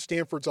diverse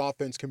Stanford's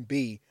offense can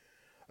be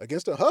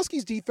against a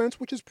Huskies defense,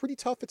 which is pretty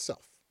tough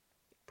itself.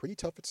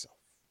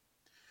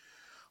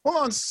 Well,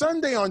 on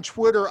Sunday on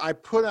Twitter, I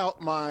put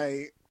out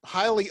my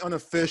highly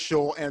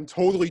unofficial and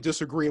totally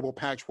disagreeable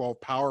Pac-12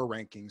 power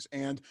rankings.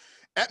 And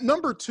at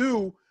number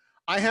 2,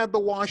 I had the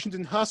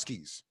Washington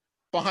Huskies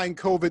behind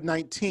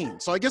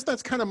COVID-19. So I guess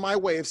that's kind of my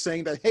way of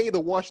saying that, hey,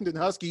 the Washington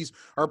Huskies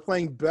are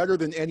playing better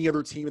than any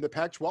other team in the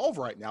Pac-12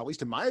 right now, at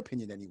least in my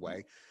opinion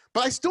anyway.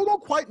 But I still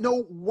don't quite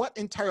know what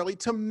entirely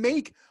to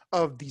make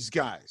of these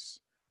guys.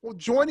 Well,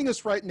 joining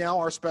us right now,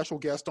 our special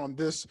guest on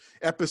this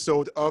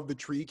episode of the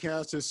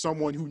TreeCast is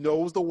someone who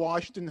knows the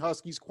Washington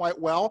Huskies quite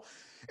well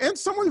and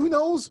someone who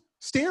knows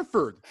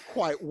Stanford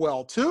quite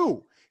well,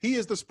 too. He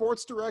is the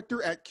sports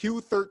director at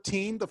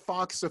Q13, the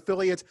Fox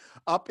affiliate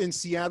up in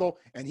Seattle,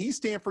 and he's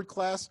Stanford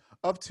class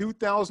of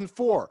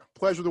 2004.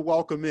 Pleasure to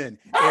welcome in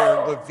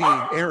Aaron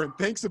Levine. Aaron,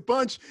 thanks a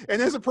bunch.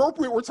 And as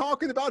appropriate, we're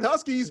talking about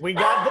Huskies. We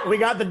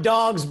got the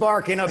dogs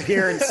barking up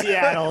here in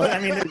Seattle. I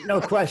mean, there's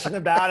no question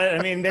about it.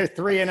 I mean, they're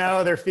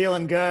 3-0. They're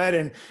feeling good.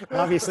 And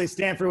obviously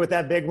Stanford with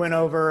that big win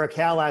over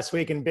Cal last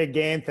week in big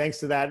game, thanks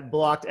to that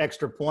blocked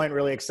extra point.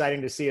 Really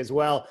exciting to see as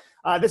well.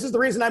 This is the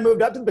reason I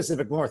moved up to the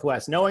Pacific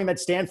Northwest, knowing that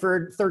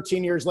Stanford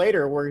 13 years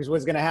later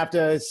was going to have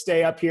to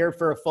stay up here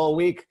for a full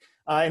week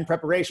in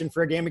preparation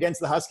for a game against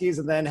the Huskies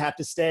and then have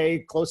to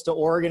stay close to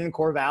Oregon and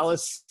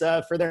Corvallis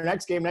for their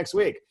next game next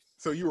week.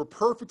 So you were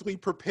perfectly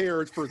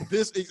prepared for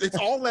this. It's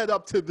all led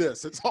up to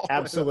this. It's all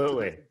absolutely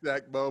led up to this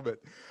exact moment.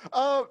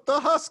 The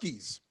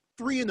Huskies,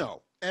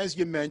 3-0, as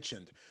you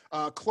mentioned.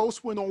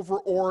 Close win over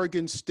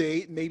Oregon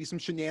State, maybe some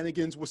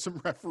shenanigans with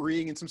some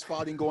refereeing and some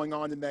spotting going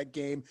on in that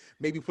game,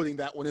 maybe putting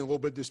that one in a little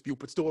bit of dispute,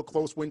 but still a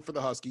close win for the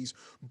Huskies.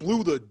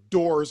 Blew the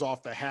doors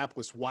off the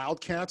hapless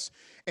Wildcats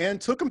and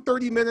took them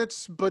 30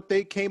 minutes, but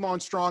they came on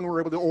strong and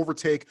were able to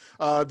overtake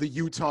the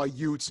Utah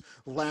Utes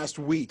last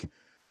week.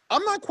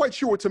 I'm not quite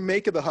sure what to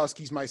make of the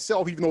Huskies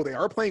myself, even though they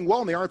are playing well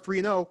and they are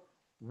 3-0.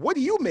 What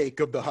do you make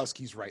of the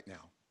Huskies right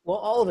now? Well,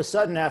 all of a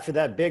sudden, after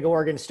that big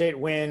Oregon State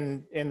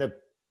win in the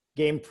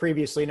game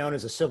previously known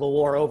as a Civil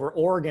War over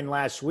Oregon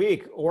last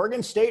week,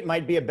 Oregon State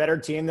might be a better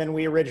team than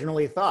we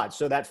originally thought.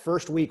 So that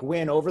first week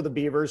win over the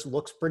Beavers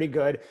looks pretty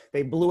good.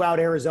 They blew out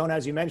Arizona,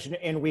 as you mentioned,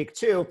 in week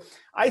 2.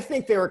 I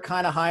think they were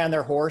kind of high on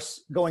their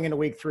horse going into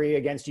week 3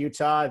 against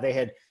Utah. They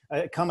had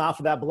come off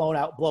of that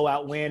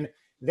blowout win.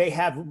 They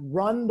have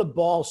run the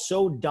ball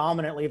so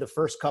dominantly the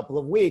first couple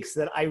of weeks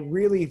that I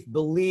really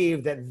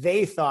believe that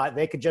they thought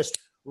they could just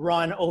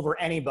run over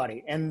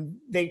anybody. And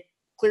they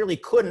clearly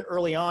couldn't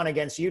early on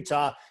against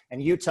Utah,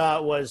 and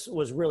Utah was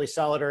really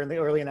solid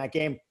early in that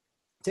game,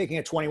 taking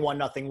a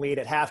 21-0 lead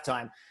at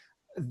halftime.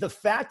 The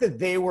fact that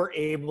they were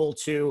able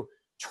to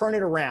turn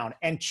it around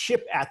and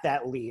chip at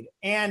that lead,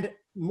 and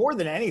more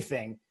than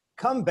anything,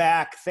 come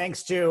back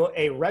thanks to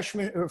a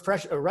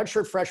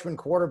redshirt freshman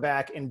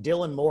quarterback in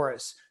Dylan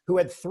Morris, who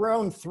had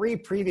thrown 3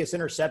 previous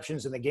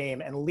interceptions in the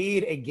game, and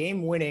lead a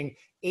game-winning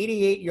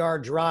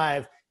 88-yard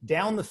drive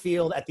down the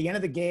field at the end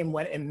of the game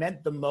when it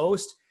meant the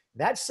most.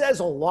 That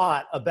says a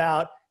lot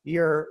about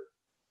your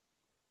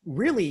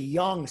really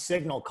young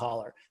signal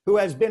caller, who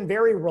has been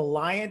very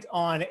reliant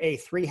on a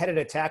 3-headed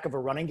attack of a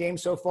running game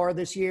so far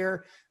this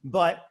year.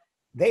 But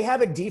they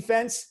have a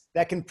defense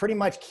that can pretty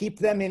much keep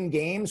them in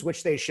games,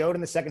 which they showed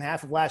in the second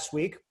half of last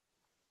week.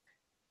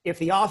 If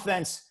the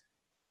offense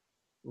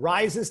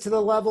rises to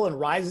the level and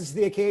rises to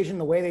the occasion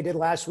the way they did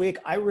last week,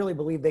 I really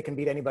believe they can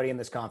beat anybody in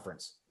this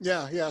conference.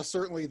 Yeah,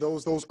 certainly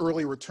those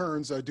early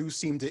returns do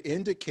seem to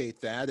indicate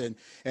that. And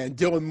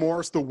Dylan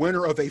Morris, the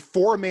winner of a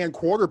 4-man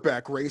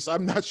quarterback race.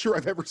 I'm not sure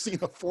I've ever seen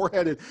a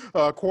 4-headed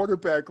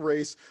quarterback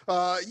race.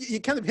 You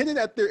kind of hinted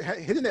at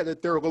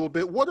it there a little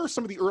bit. What are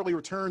some of the early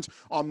returns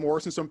on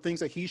Morris and some things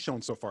that he's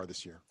shown so far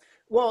this year?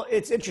 Well,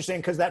 it's interesting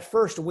because that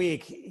first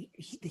week,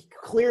 he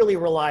clearly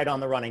relied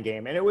on the running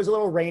game. And it was a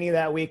little rainy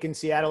that week in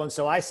Seattle. And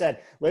so I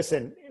said,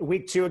 listen,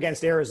 week 2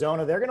 against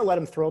Arizona, they're going to let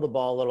him throw the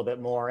ball a little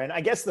bit more. And I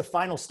guess the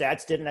final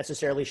stats didn't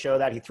necessarily show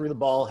that. He threw the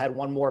ball, had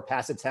 1 more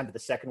pass attempt the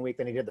second week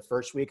than he did the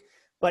first week.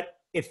 But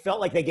it felt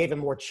like they gave him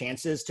more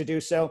chances to do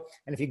so.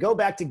 And if you go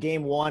back to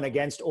game 1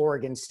 against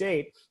Oregon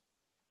State,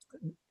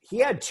 he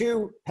had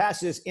 2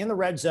 passes in the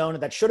red zone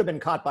that should have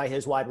been caught by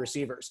his wide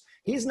receivers.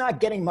 He's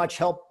not getting much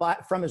help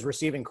from his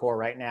receiving core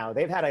right now.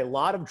 They've had a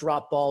lot of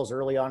drop balls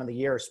early on in the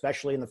year,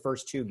 especially in the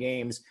first 2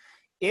 games.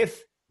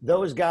 If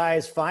those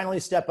guys finally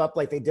step up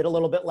like they did a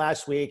little bit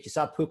last week, you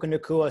saw Puka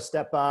Nacua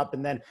step up,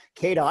 and then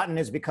Cade Otton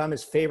has become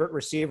his favorite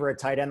receiver at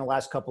tight end the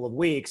last couple of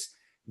weeks.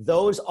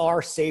 Those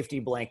are safety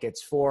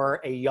blankets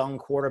for a young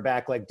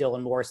quarterback like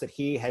Dylan Morris that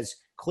he has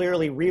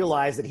clearly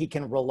realized that he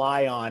can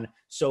rely on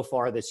so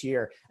far this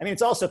year. I mean,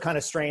 it's also kind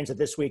of strange that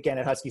this weekend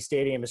at Husky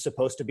Stadium is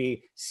supposed to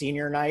be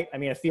senior night. I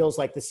mean, it feels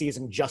like the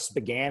season just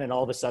began and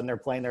all of a sudden they're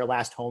playing their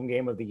last home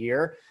game of the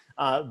year.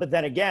 But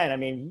then again, I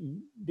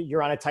mean,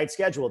 you're on a tight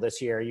schedule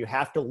this year. You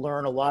have to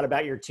learn a lot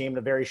about your team in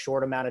a very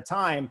short amount of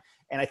time.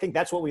 And I think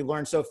that's what we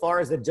learned so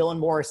far, is that Dylan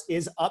Morris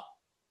is up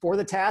for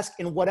the task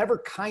in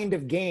whatever kind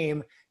of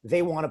game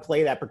they want to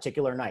play that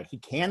particular night. He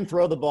can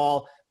throw the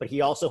ball, but he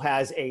also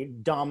has a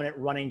dominant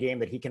running game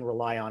that he can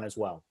rely on as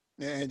well.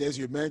 And as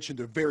you mentioned,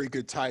 a very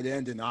good tight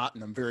end in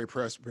Otton. I'm very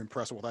impressed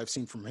with what I've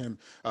seen from him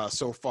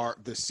so far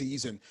this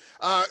season.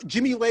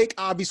 Jimmy Lake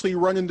obviously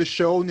running the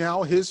show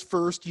now, his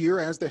first year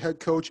as the head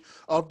coach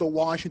of the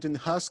Washington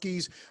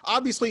Huskies.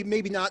 Obviously,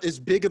 maybe not as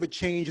big of a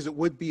change as it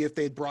would be if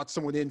they had brought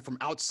someone in from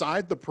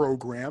outside the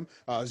program,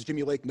 as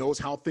Jimmy Lake knows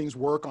how things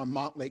work on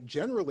Montlake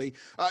generally.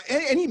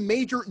 Any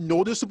major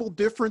noticeable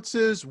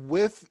differences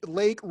with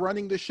Lake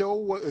running the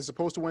show as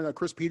opposed to when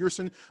Chris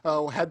Peterson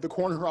had the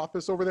corner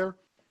office over there?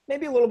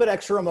 Maybe a little bit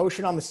extra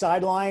emotion on the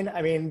sideline.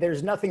 I mean,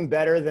 there's nothing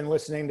better than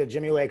listening to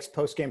Jimmy Lake's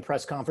post-game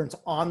press conference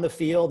on the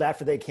field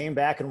after they came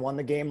back and won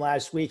the game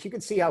last week. You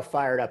can see how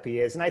fired up he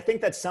is. And I think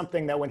that's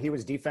something that when he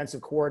was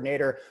defensive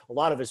coordinator, a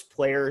lot of his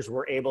players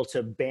were able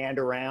to band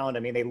around.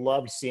 I mean, they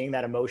loved seeing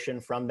that emotion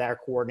from their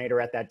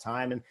coordinator at that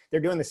time. And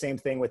they're doing the same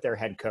thing with their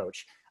head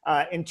coach.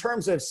 In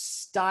terms of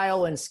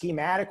style and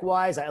schematic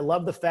wise, I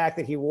love the fact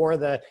that he wore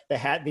the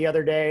hat the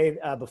other day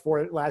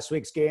before last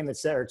week's game that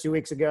said, or 2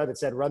 weeks ago, that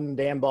said, "Run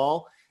the damn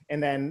ball."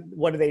 And then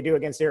what did they do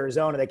against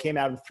Arizona? They came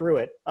out and threw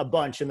it a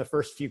bunch in the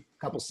first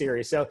couple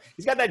series. So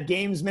he's got that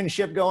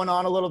gamesmanship going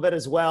on a little bit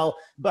as well.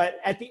 But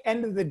at the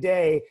end of the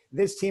day,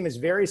 this team is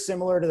very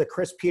similar to the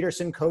Chris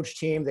Peterson coach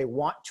team. They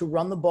want to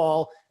run the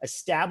ball,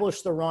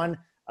 establish the run,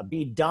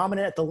 be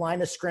dominant at the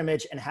line of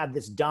scrimmage, and have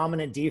this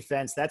dominant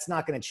defense. That's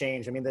not going to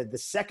change. I mean, the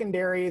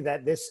secondary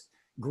that this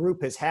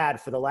group has had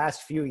for the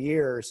last few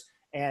years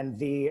and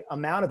the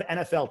amount of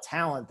NFL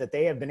talent that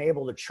they have been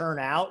able to churn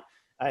out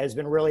has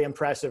been really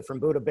impressive, from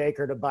Budda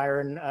Baker to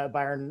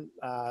Byron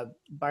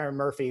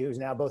Murphy, who's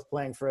now both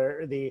playing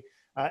for the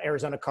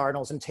Arizona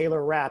Cardinals, and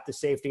Taylor Rapp, the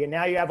safety. And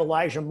now you have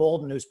Elijah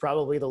Molden, who's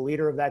probably the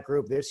leader of that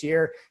group this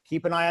year.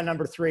 Keep an eye on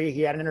number 3. He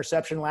had an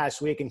interception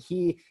last week, and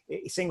he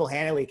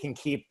single-handedly can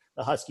keep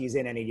the Huskies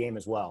in any game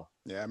as well.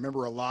 Yeah, I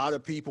remember a lot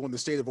of people in the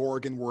state of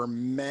Oregon were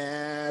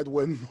mad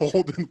when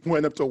Holden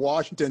went up to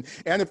Washington.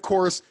 And, of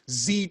course,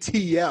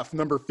 ZTF,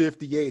 number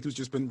 58, who's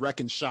just been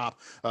wrecking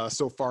shop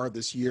so far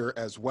this year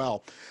as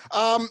well.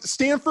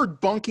 Stanford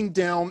bunking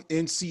down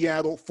in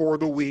Seattle for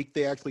the week.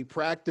 They actually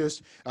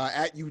practiced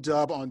at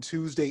UW on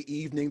Tuesday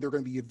evening. They're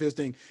going to be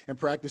visiting and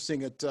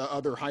practicing at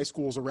other high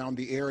schools around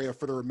the area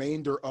for the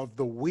remainder of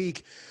the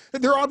week.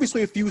 There are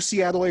obviously a few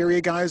Seattle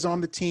area guys on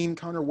the team,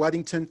 Connor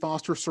Weddington,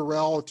 Foster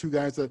Sorrell, two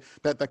guys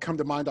that come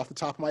to mind off the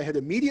top of my head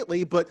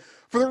immediately. But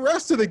for the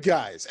rest of the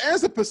guys,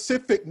 as a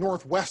Pacific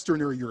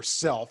Northwesterner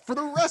yourself, for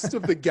the rest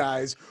of the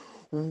guys,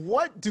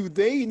 what do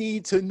they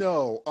need to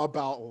know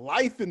about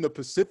life in the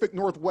Pacific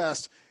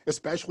Northwest,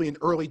 especially in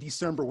early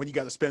December when you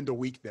got to spend a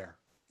week there?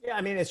 Yeah,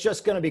 I mean, it's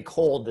just going to be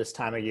cold this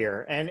time of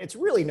year, and it's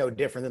really no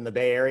different than the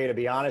Bay Area, to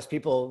be honest.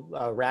 People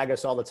rag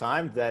us all the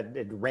time that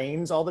it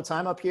rains all the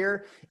time up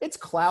here. It's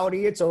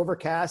cloudy, it's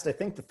overcast. I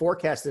think the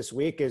forecast this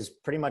week is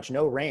pretty much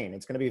no rain.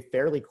 It's going to be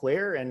fairly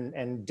clear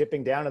and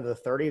dipping down into the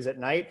 30s at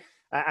night.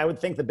 I would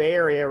think the Bay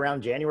Area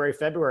around January,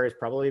 February is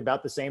probably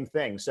about the same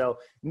thing. So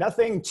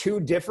nothing too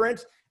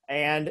different,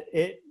 and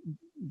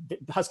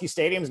Husky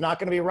Stadium is not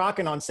going to be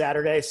rocking on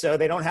Saturday, so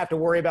they don't have to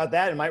worry about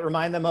that. It might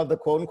remind them of the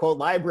quote-unquote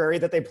library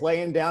that they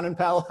play in down in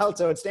Palo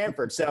Alto at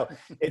Stanford. So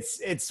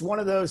it's one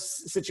of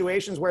those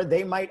situations where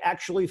they might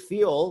actually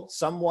feel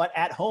somewhat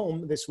at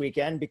home this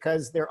weekend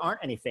because there aren't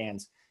any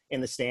fans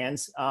in the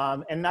stands.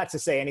 And not to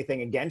say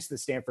anything against the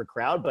Stanford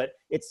crowd, but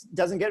it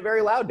doesn't get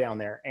very loud down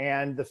there.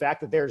 And the fact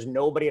that there's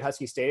nobody at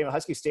Husky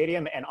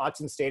Stadium and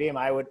Autzen Stadium,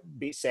 I would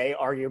say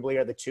arguably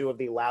are the two of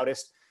the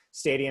loudest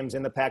stadiums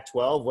in the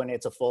Pac-12 when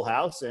it's a full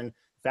house, and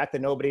the fact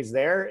that nobody's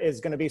there is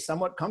going to be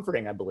somewhat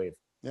comforting, I believe.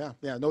 Yeah,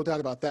 no doubt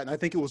about that. And I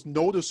think it was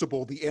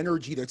noticeable, the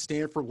energy that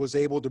Stanford was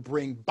able to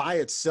bring by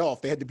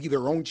itself. They had to be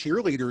their own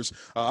cheerleaders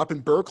up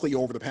in Berkeley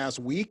over the past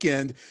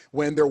weekend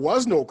when there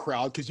was no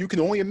crowd, because you can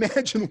only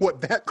imagine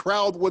what that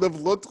crowd would have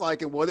looked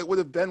like and what it would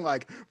have been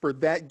like for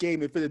that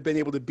game if it had been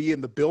able to be in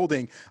the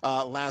building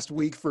last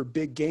week for a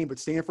big game. But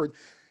Stanford,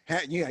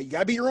 you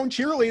got to be your own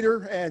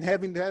cheerleader, and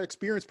having that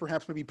experience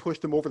perhaps maybe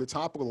pushed them over the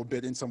top a little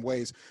bit in some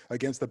ways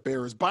against the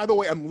Bears. By the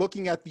way, I'm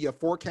looking at the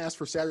forecast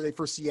for Saturday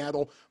for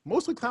Seattle,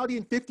 mostly cloudy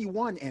and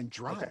 51 and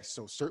dry. Okay.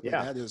 So certainly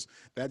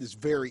that is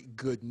very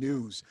good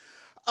news.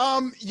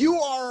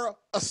 You are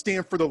a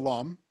Stanford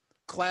alum,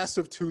 class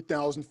of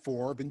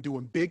 2004, been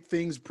doing big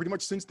things pretty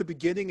much since the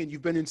beginning, and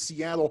you've been in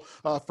Seattle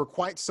for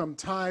quite some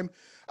time.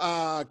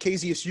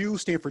 KZSU,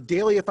 Stanford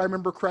Daily, if I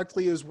remember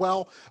correctly as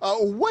well.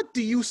 What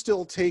do you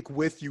still take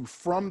with you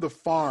from the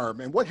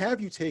farm, and what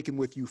have you taken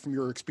with you from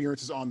your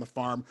experiences on the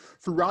farm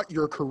throughout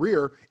your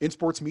career in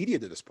sports media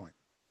to this point?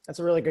 That's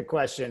a really good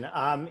question.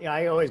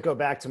 I always go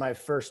back to my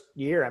first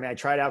year. I mean, I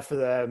tried out for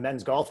the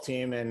men's golf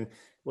team and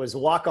was a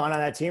walk-on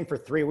that team for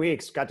 3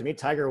 weeks, got to meet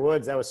Tiger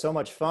Woods. That was so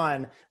much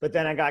fun. But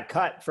then I got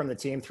cut from the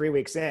team 3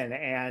 weeks in.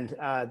 And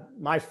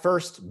my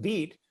first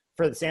beat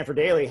for the Stanford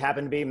Daily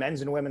happened to be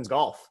men's and women's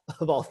golf,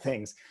 of all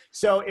things.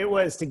 So it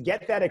was to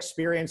get that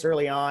experience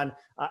early on.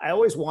 I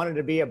always wanted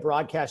to be a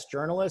broadcast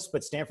journalist,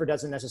 but Stanford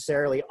doesn't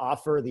necessarily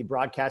offer the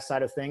broadcast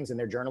side of things in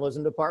their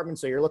journalism department.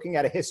 So you're looking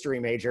at a history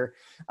major.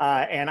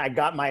 And I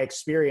got my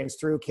experience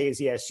through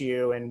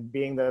KZSU and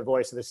being the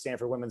voice of the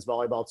Stanford women's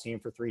volleyball team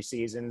for 3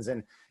 seasons,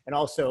 and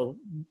also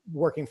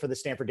working for the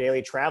Stanford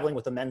Daily, traveling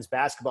with the men's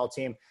basketball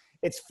team.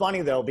 It's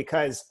funny, though,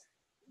 because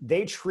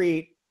they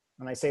treat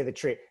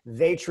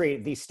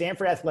the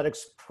Stanford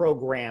athletics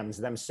programs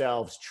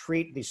themselves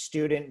treat the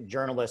student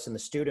journalists and the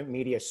student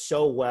media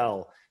so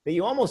well that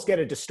you almost get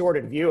a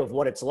distorted view of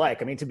what it's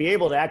like. I mean, to be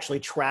able to actually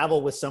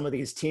travel with some of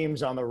these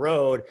teams on the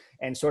road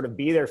and sort of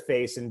be their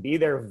face and be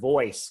their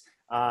voice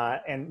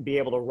and be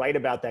able to write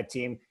about that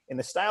team in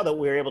the style that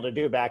we were able to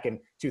do back in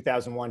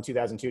 2001,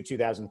 2002,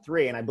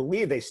 2003. And I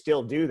believe they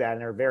still do that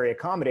and are very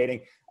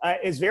accommodating,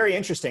 is very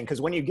interesting,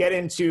 because when you get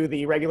into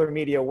the regular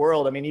media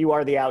world, I mean, you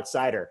are the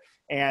outsider.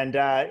 And,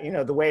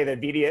 the way that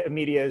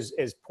media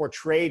is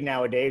portrayed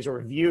nowadays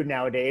or viewed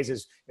nowadays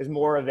is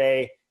more of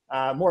a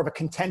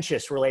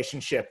contentious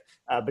relationship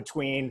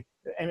between,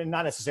 and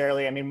not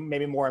necessarily, I mean,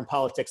 maybe more in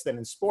politics than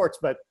in sports,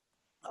 but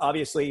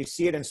obviously you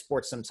see it in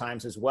sports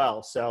sometimes as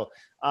well. So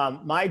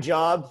my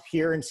job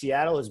here in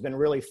Seattle has been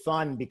really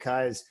fun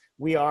because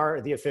we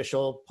are the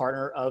official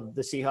partner of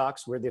the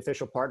Seahawks. We're the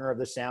official partner of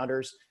the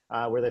Sounders.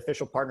 We're the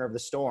official partner of the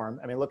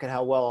Storm. I mean, look at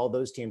how well all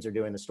those teams are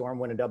doing. The Storm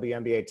win a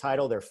WNBA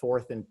title. They're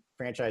 4th in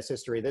franchise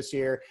history this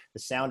year. The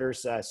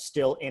Sounders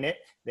still in it.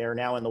 They're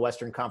now in the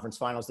Western Conference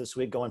Finals this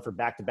week, going for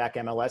back-to-back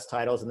MLS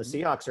titles. And the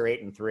Seahawks are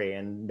 8-3,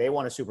 and they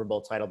won a Super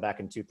Bowl title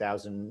back in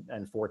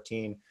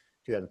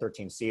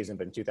 2013 season,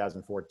 but in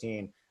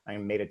 2014, I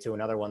made it to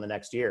another one the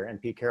next year.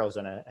 And Pete Carroll's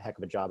done a heck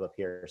of a job up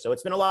here. So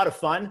it's been a lot of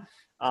fun,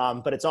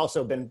 but it's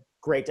also been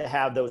great to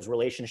have those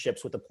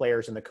relationships with the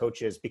players and the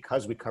coaches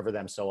because we cover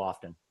them so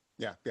often.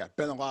 Yeah,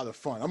 been a lot of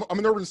fun. I'm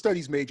an urban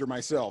studies major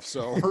myself,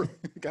 so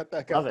got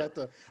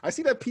that. I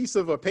see that piece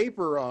of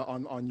paper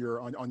on your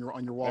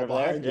wall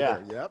behind you.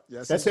 Yep,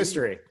 yes, that's indeed.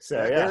 History. So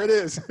there it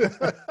is.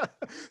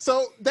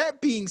 So that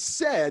being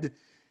said,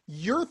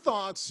 Your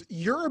thoughts,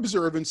 your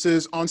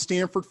observances on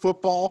Stanford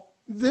football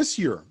this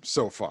year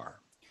so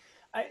far?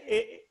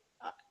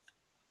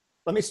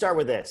 Let me start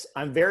with this.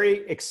 I'm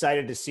very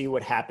excited to see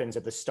what happens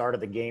at the start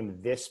of the game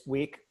this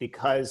week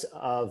because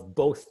of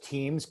both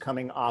teams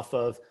coming off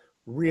of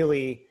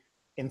really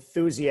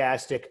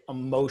enthusiastic,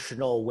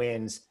 emotional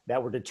wins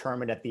that were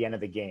determined at the end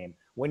of the game.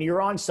 When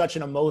you're on such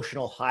an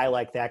emotional high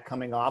like that,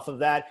 coming off of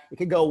that, it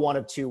could go one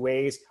of two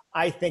ways.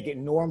 I think it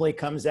normally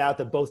comes out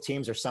that both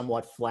teams are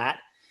somewhat flat.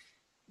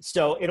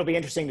 So it'll be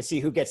interesting to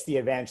see who gets the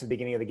advantage at the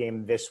beginning of the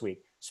game this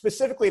week.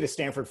 Specifically to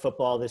Stanford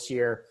football this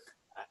year,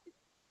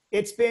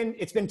 it's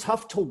been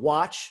tough to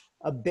watch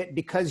a bit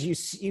because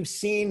you've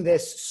seen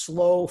this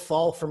slow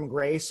fall from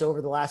grace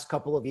over the last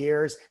couple of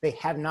years. They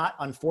have not,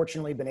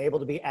 unfortunately, been able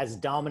to be as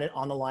dominant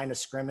on the line of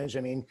scrimmage.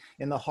 I mean,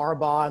 in the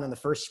Harbaugh and in the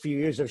first few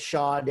years of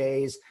Shaw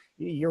days,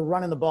 you're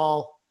running the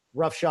ball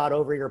roughshod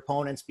over your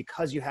opponents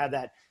because you have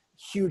that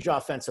huge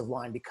offensive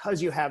line,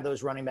 because you have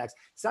those running backs.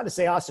 It's not to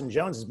say Austin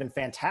Jones has been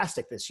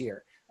fantastic this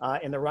year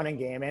in the running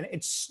game, and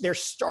they're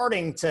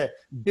starting to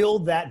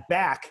build that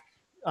back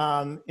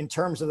in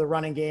terms of the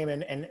running game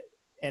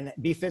and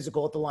be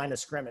physical at the line of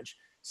scrimmage.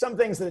 Some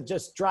things that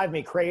just drive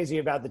me crazy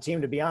about the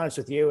team, to be honest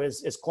with you,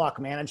 is clock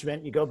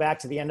management. You go back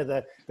to the end of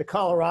the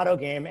Colorado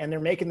game, and they're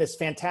making this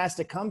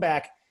fantastic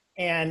comeback,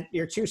 and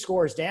you're 2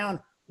 scores down.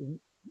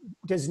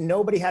 Does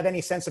nobody have any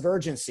sense of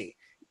urgency?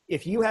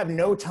 If you have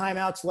no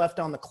timeouts left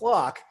on the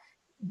clock,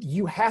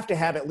 you have to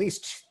have at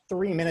least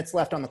 3 minutes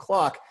left on the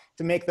clock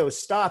to make those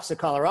stops at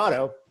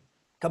Colorado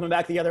coming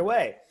back the other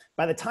way.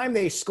 By the time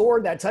they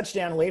scored that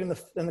touchdown late in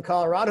the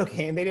Colorado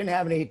game, they didn't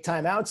have any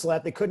timeouts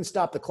left. They couldn't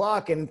stop the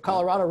clock, and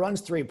Colorado runs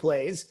 3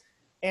 plays.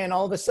 And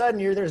all of a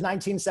sudden, there's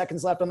 19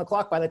 seconds left on the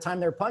clock by the time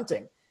they're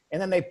punting.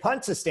 And then they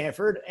punt to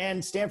Stanford,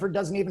 and Stanford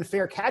doesn't even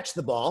fair catch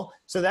the ball,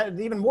 so that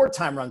even more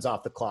time runs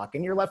off the clock,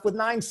 and you're left with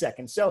 9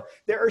 seconds. So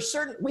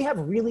we have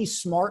really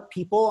smart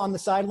people on the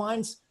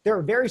sidelines. There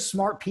are very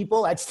smart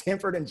people at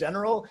Stanford in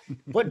general.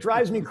 What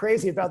drives me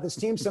crazy about this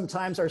team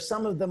sometimes are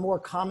some of the more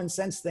common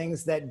sense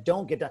things that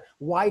don't get done.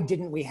 Why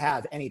didn't we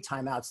have any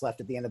timeouts left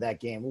at the end of that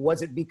game?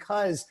 Was it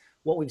because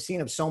what we've seen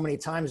of so many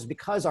times is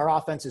because our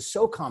offense is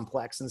so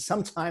complex, and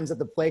sometimes that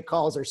the play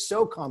calls are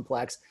so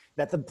complex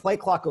that the play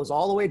clock goes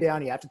all the way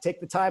down. You have to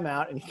take the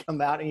timeout, and you come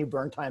out and you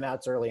burn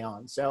timeouts early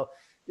on. So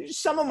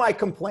some of my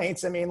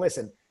complaints, I mean,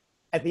 listen,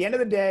 at the end of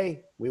the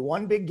day, we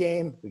won big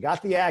game. We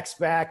got the axe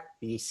back.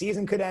 The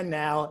season could end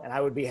now, and I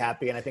would be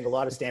happy, and I think a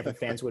lot of Stanford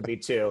fans would be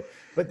too.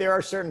 But there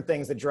are certain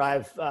things that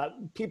drive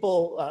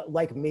people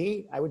like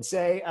me, I would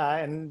say,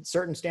 and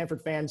certain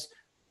Stanford fans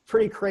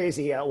pretty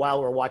crazy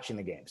while we're watching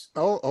the games.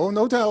 Oh,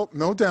 no doubt.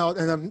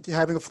 And I'm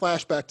having a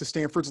flashback to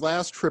Stanford's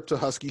last trip to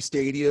Husky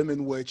Stadium,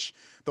 in which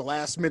the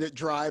last-minute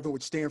drive in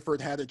which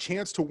Stanford had a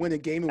chance to win a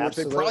game in which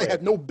they probably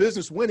had no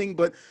business winning,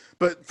 but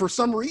for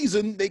some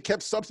reason they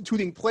kept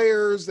substituting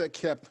players that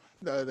kept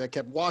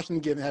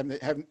Washington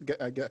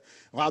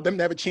allowed them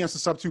to have a chance to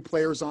substitute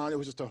players on. It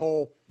was just a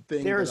whole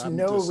thing. There's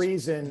no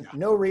reason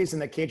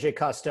that KJ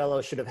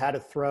Costello should have had to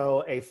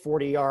throw a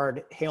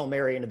 40-yard Hail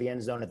Mary into the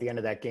end zone at the end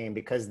of that game,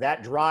 because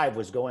that drive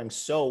was going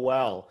so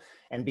well.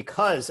 And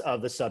because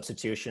of the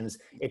substitutions,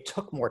 it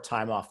took more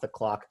time off the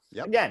clock.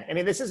 Yep. Again, I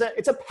mean, it's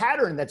a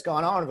pattern that's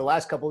gone on over the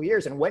last couple of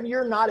years. And when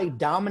you're not a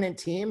dominant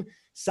team,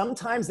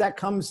 sometimes that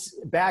comes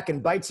back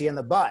and bites you in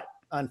the butt,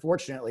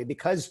 unfortunately,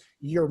 because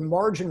your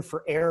margin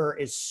for error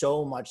is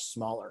so much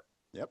smaller.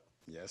 Yep.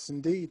 Yes,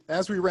 indeed.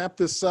 As we wrap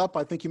this up,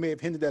 I think you may have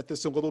hinted at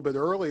this a little bit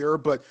earlier,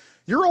 but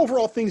your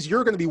overall things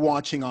you're going to be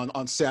watching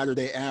on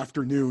Saturday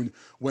afternoon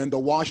when the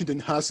Washington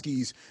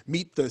Huskies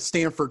meet the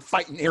Stanford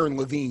Fighting Aaron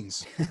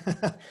Levines.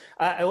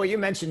 Well, you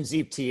mentioned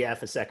Zeep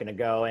TF a second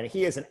ago, and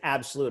he is an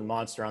absolute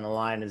monster on the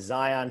line.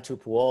 Zion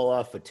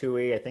Tupuola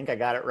Fatui, I think I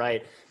got it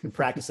right, been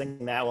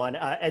practicing that one.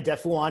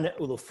 Edefuan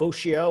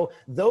Ulufosio,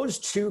 those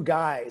 2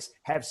 guys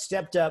have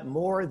stepped up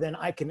more than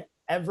I can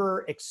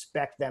ever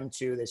expect them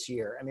to this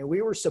year. I mean,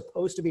 we were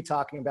supposed to be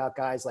talking about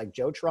guys like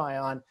Joe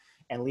Tryon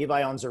and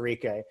Levi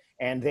Onwuzurike,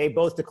 and they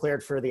both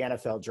declared for the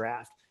NFL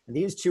draft. And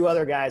these 2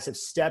 other guys have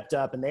stepped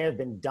up, and they have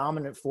been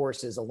dominant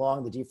forces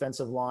along the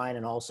defensive line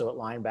and also at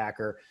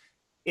linebacker.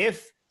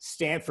 If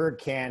Stanford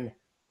can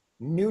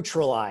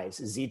neutralize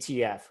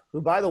ZTF,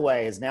 who, by the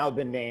way, has now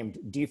been named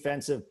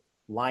Defensive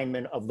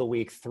Lineman of the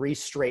Week 3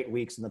 straight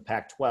weeks in the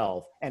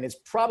Pac-12, and is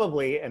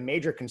probably a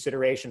major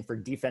consideration for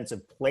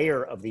Defensive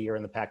Player of the Year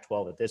in the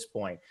Pac-12 at this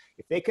point.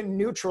 If they can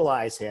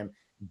neutralize him,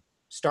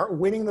 start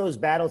winning those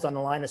battles on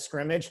the line of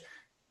scrimmage,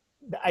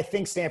 I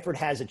think Stanford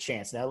has a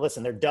chance. Now,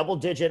 listen, they're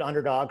double-digit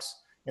underdogs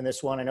in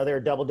this one. I know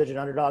they're double-digit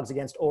underdogs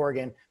against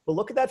Oregon, but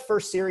look at that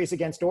first series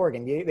against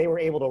Oregon. They were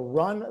able to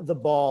run the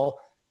ball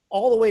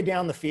all the way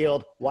down the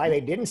field. Why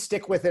they didn't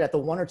stick with it at the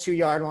 1 or 2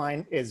 yard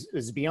line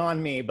is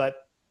beyond me, but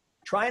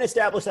try and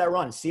establish that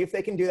run. See if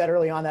they can do that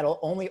early on. That'll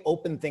only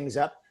open things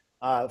up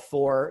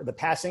for the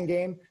passing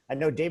game. I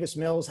know Davis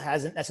Mills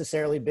hasn't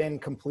necessarily been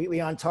completely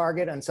on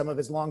target on some of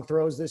his long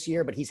throws this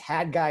year, but he's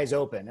had guys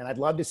open. And I'd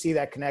love to see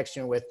that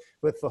connection with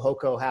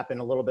Fehoko happen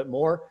a little bit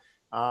more.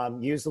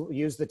 use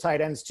the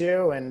tight ends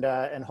too,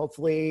 and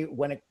hopefully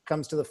when it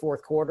comes to the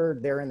fourth quarter,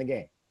 they're in the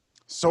game.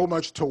 So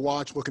much to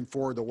watch. Looking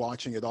forward to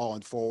watching it all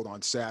unfold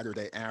on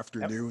Saturday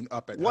afternoon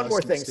up at One Husky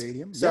more thing,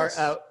 Stadium. Sorry,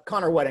 Yes.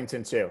 Connor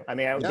Weddington too. I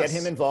mean, I would get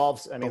him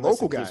involved. I mean,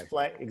 local guy.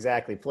 Play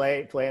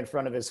in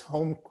front of his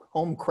home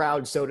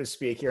crowd, so to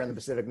speak, here in the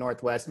Pacific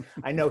Northwest.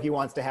 I know he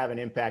wants to have an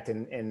impact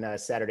in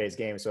Saturday's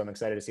game, so I'm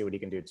excited to see what he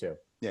can do too.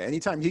 Yeah,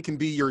 anytime he can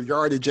be your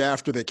yardage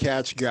after the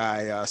catch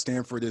guy,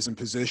 Stanford is in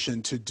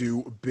position to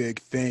do big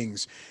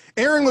things.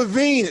 Aaron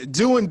Levine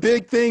doing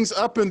big things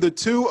up in the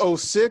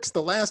 206.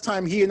 The last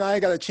time he and I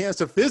got a chance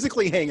to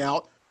physically hang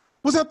out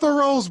was at the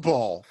Rose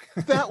Bowl.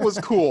 That was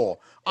cool.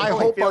 I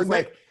hope our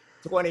next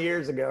 20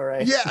 years ago,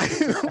 right? Yeah,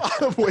 in a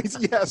lot of ways,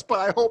 yes. But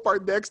I hope our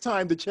next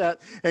time to chat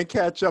and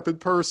catch up in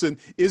person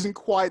isn't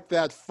quite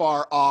that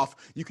far off.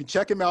 You can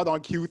check him out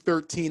on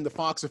Q13, the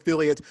Fox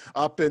affiliate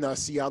up in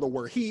Seattle,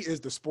 where he is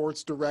the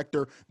sports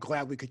director.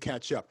 Glad we could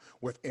catch up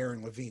with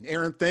Aaron Levine.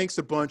 Aaron, thanks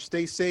a bunch.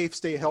 Stay safe,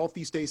 stay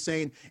healthy, stay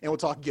sane, and we'll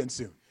talk again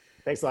soon.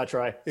 Thanks a lot,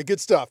 Troy. Yeah, good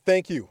stuff.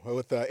 Thank you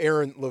with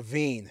Aaron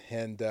Levine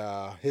and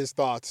his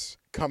thoughts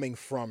coming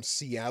from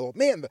Seattle.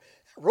 Man, the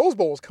Rose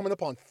Bowl was coming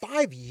up on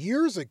 5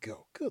 years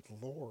ago. Good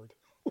Lord.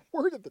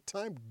 Where did the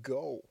time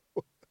go?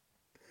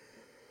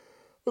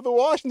 But the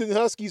Washington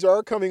Huskies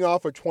are coming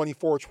off a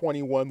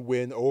 24-21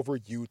 win over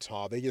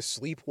Utah. They just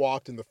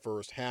sleepwalked in the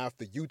first half.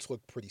 The Utes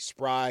looked pretty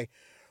spry.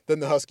 Then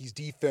the Huskies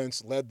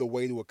defense led the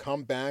way to a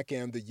comeback,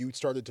 and the Utes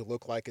started to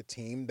look like a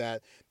team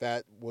that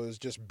was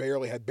just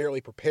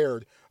barely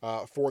prepared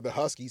for the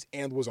Huskies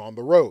and was on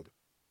the road.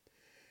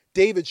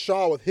 David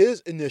Shaw with his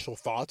initial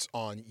thoughts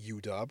on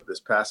UW. This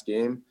past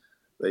game,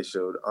 they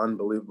showed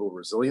unbelievable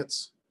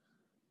resilience.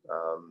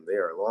 They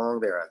are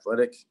long, they are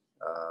athletic.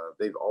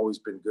 They've always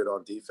been good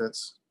on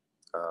defense,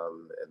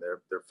 and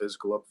they're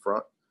physical up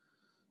front.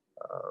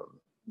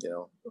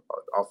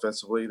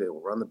 Offensively, they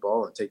will run the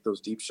ball and take those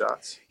deep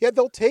shots. Yeah,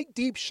 they'll take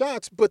deep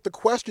shots, but the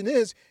question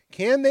is,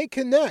 can they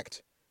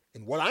connect?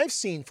 And what I've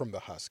seen from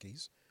the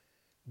Huskies,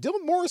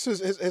 Dylan Morris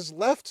has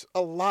left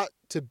a lot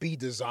to be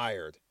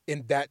desired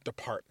in that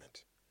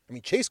department. I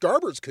mean, Chase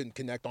Garbers couldn't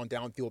connect on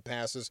downfield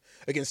passes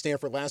against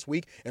Stanford last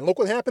week, and look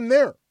what happened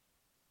there.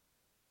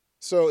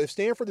 So if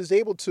Stanford is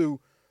able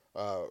to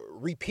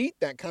repeat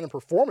that kind of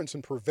performance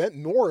and prevent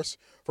Norris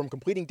from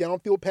completing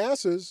downfield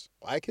passes,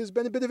 like has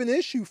been a bit of an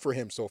issue for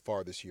him so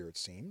far this year, it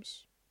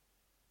seems.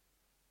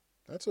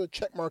 That's a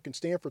check mark in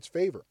Stanford's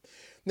favor.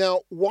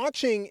 Now,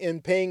 watching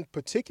and paying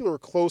particular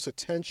close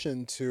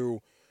attention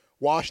to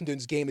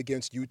Washington's game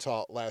against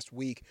Utah last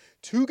week,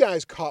 two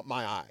guys caught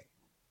my eye.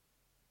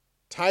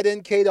 Tight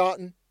end Cade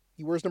Otton,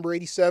 he wears number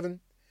 87,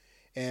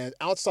 and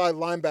outside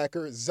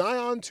linebacker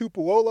Zion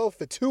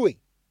Tupuola-Fetui,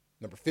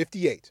 number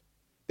 58.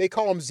 They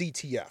call him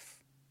ZTF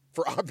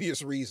for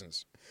obvious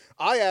reasons.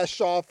 I asked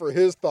Shaw for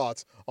his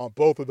thoughts on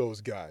both of those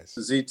guys.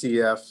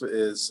 ZTF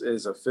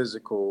is a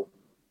physical,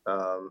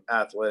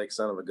 athletic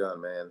son of a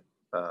gun, man.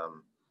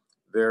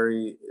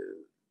 Very,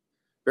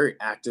 very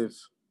active.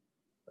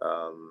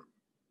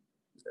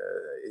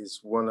 Is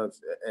one of,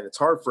 and it's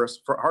hard for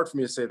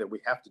me to say that we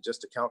have to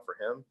just account for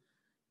him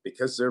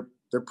because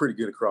they're pretty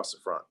good across the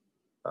front.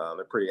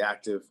 They're pretty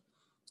active.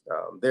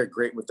 They're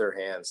great with their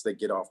hands. They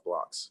get off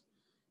blocks.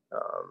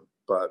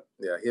 But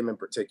yeah, him in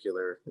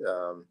particular,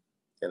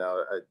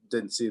 I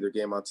didn't see their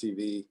game on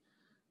TV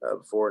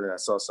before, and then I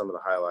saw some of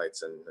the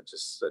highlights and I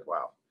just said,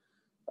 wow.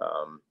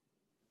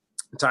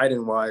 Tight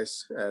end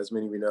wise, as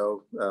many of you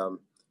know,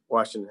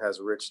 Washington has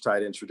a rich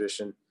tight end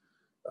tradition.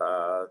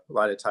 A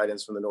lot of tight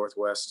ends from the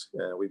Northwest.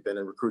 We've been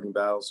in recruiting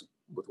battles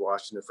with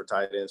Washington for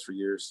tight ends for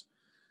years.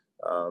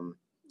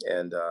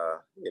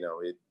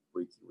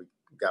 We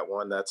got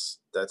one that's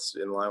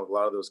in line with a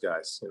lot of those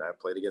guys. I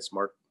played against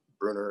Mark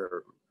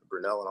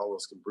Brunell and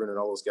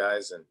all those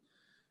guys, and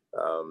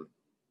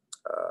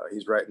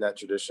he's right in that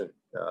tradition.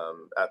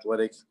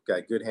 Athletic,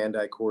 got good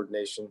hand-eye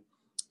coordination,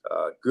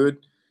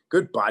 good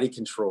body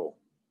control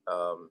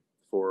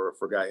for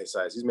a guy his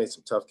size. He's made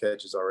some tough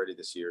catches already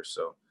this year,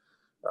 so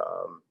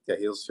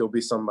he'll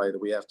be somebody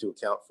that we have to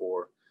account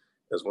for,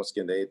 because once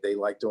again they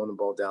like throwing the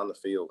ball down the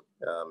field,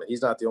 and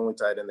he's not the only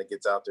tight end that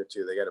gets out there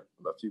too. They got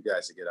a few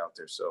guys that get out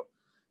there, so.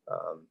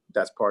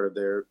 That's part of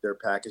their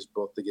package,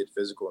 both to get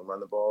physical and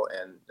run the ball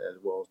and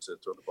well to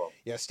throw the ball.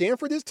 Yeah,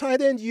 Stanford is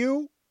tight end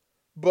U,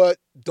 but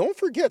don't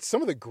forget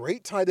some of the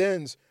great tight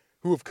ends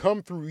who have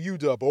come through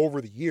UW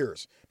over the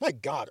years. My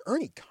God,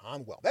 Ernie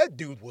Conwell, that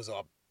dude was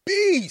a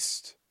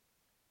beast.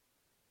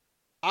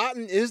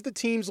 Otton is the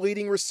team's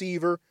leading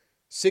receiver,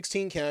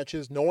 16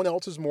 catches. No one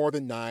else is more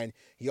than 9.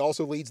 He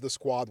also leads the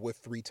squad with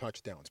 3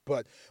 touchdowns.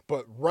 But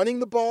running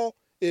the ball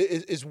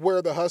is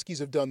where the Huskies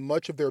have done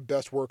much of their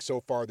best work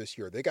so far this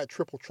year. They got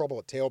triple trouble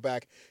at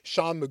tailback,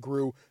 Sean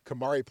McGrew,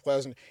 Kamari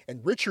Pleasant,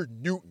 and Richard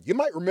Newton. You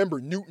might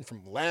remember Newton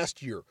from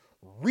last year.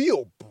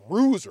 Real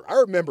bruiser. I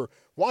remember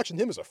watching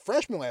him as a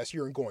freshman last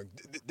year and going,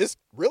 this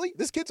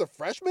kid's a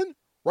freshman?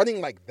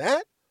 Running like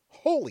that?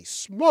 Holy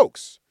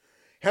smokes.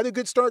 Had a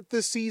good start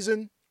this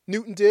season,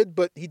 Newton did,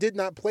 but he did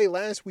not play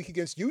last week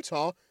against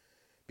Utah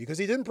because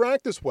he didn't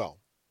practice well.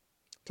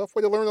 Tough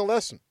way to learn a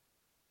lesson.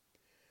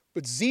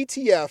 But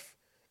ZTF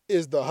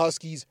is the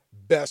Huskies'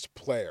 best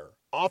player.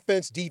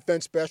 Offense,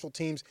 defense, special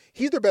teams.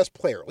 He's their best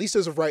player, at least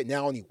as of right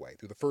now anyway,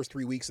 through the first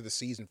 3 weeks of the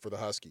season for the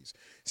Huskies.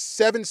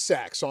 7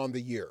 sacks on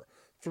the year.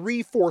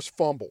 3 forced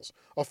fumbles.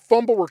 A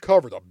fumble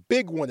recovered, a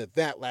big one at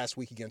that last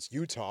week against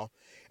Utah.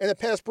 And a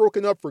pass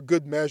broken up for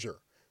good measure.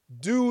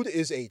 Dude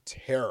is a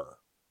terror.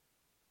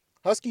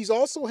 Huskies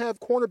also have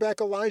cornerback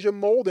Elijah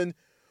Molden,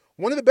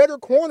 one of the better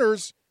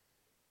corners,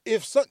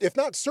 if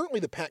not certainly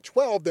the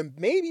Pac-12, then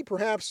maybe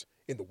perhaps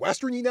in the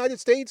Western United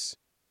States.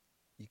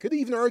 You could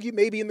even argue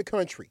maybe in the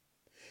country.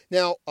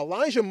 Now,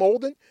 Elijah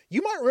Molden,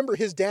 you might remember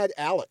his dad,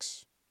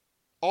 Alex,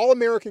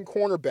 All-American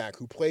cornerback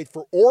who played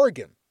for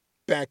Oregon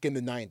back in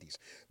the 90s.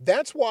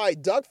 That's why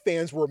Duck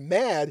fans were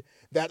mad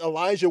that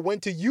Elijah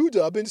went to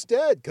UW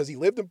instead, because he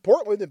lived in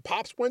Portland and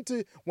Pops went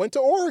to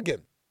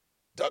Oregon.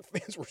 Duck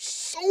fans were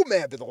so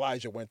mad that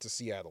Elijah went to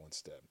Seattle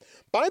instead.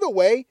 By the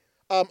way,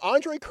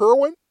 Andre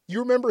Kerwin, you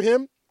remember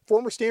him?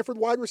 Former Stanford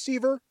wide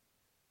receiver?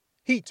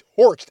 He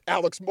torched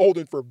Alex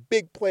Molden for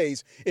big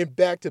plays in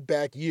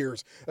back-to-back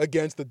years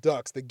against the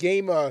Ducks. The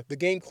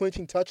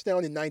game-clinching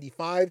touchdown in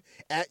 '95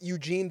 at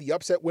Eugene, the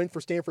upset win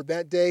for Stanford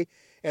that day,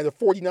 and a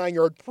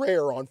 49-yard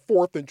prayer on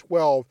 4th and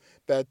 12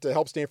 that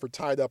helped Stanford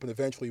tie it up and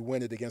eventually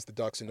win it against the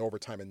Ducks in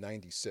overtime in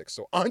 '96.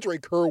 So Andre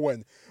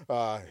Kerwin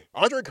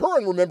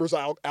remembers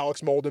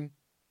Alex Molden.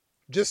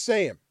 Just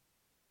saying.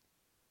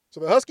 So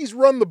the Huskies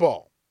run the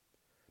ball.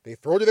 They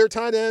throw to their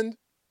tight end,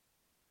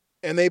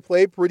 and they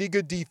play pretty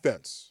good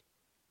defense.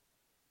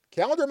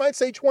 Calendar might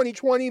say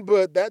 2020,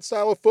 but that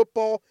style of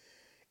football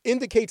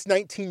indicates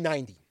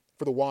 1990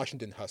 for the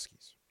Washington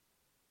Huskies.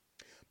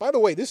 By the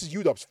way, this is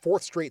UW's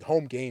 4th straight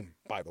home game,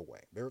 by the way.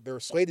 They're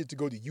slated to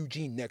go to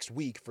Eugene next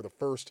week for the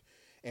first,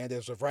 and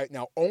as of right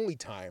now, only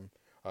time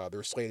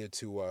they're slated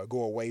to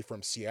go away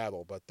from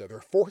Seattle, but their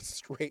 4th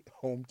straight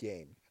home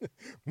game.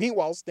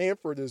 Meanwhile,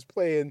 Stanford is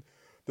playing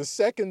the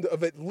second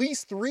of at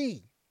least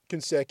 3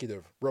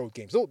 consecutive road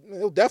games.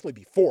 It'll definitely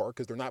be 4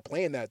 because they're not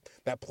playing that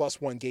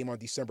 +1 game on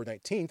December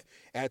 19th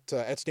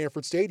at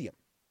Stanford Stadium.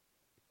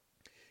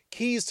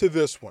 Keys to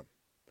this one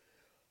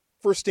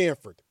for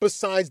Stanford,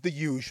 besides the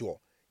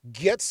usual,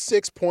 get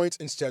 6 points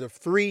instead of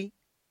 3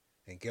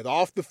 and get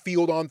off the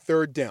field on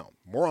 3rd down.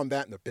 More on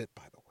that in a bit,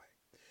 by the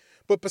way.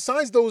 But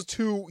besides those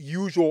 2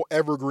 usual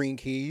evergreen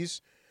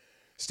keys,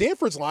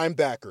 Stanford's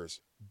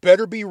linebackers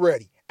better be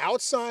ready.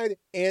 Outside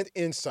and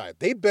inside.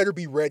 They better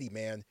be ready,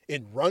 man,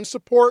 in run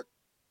support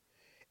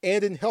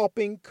and in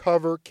helping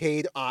cover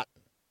Cade Otton.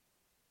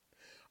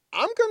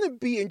 I'm going to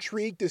be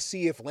intrigued to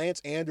see if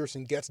Lance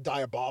Anderson gets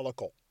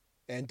diabolical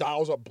and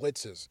dials up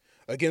blitzes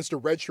against a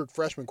redshirt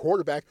freshman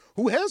quarterback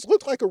who has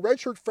looked like a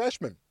redshirt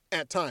freshman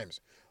at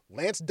times.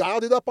 Lance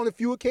dialed it up on a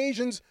few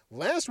occasions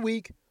last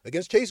week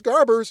against Chase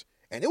Garbers,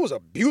 and it was a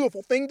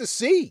beautiful thing to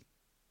see.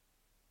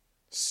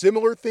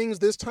 Similar things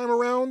this time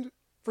around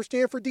for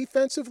Stanford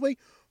defensively?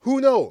 Who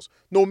knows?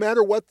 No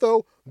matter what,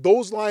 though,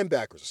 those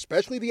linebackers,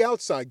 especially the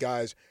outside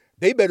guys,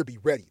 they better be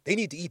ready. They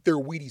need to eat their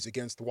Wheaties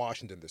against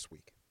Washington this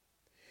week.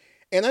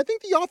 And I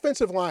think the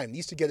offensive line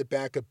needs to get it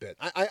back a bit.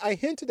 I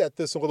hinted at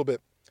this a little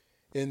bit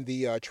in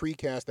the tree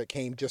cast that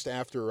came just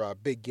after a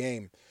big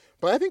game.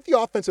 But I think the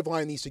offensive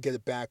line needs to get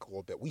it back a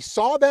little bit. We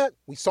saw that.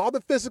 We saw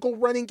the physical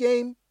running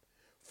game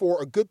for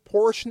a good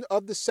portion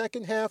of the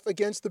second half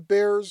against the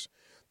Bears.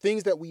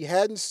 Things that we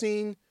hadn't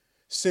seen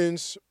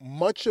since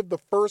much of the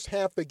first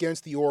half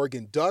against the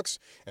Oregon Ducks,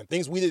 and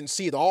things we didn't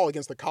see at all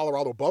against the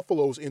Colorado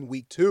Buffaloes in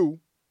week 2.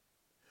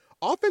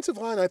 Offensive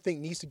line, I think,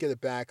 needs to get it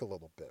back a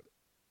little bit,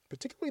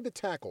 particularly the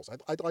tackles.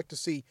 I'd like to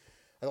see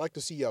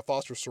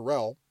Foster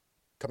Sorrell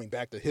coming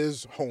back to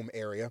his home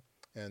area,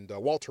 and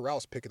Walter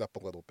Rouse pick it up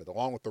a little bit,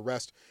 along with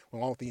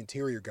the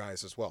interior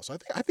guys as well. So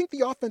I think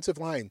the offensive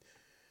line,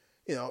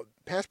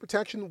 pass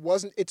protection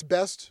wasn't its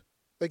best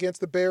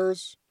against the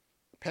Bears.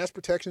 Pass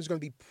protection is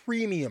going to be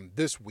premium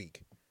this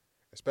week,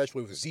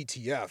 especially with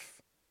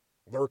ZTF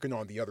lurking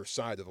on the other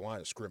side of the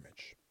line of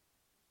scrimmage.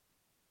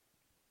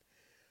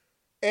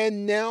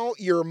 And now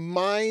your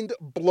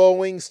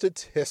mind-blowing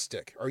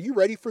statistic. Are you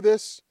ready for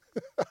this?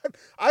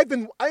 I've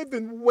been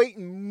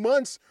waiting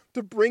months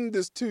to bring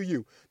this to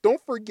you.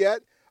 Don't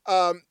forget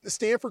the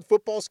Stanford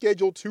Football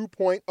Schedule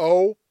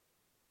 2.0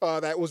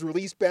 that was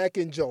released back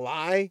in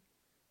July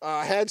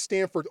had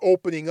Stanford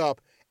opening up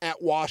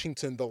at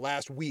Washington the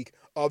last week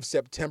of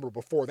September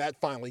before that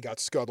finally got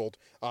scuttled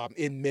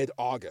in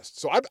mid-August.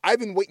 So I've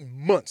been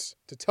waiting months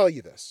to tell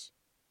you this,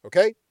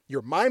 okay?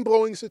 Your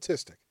mind-blowing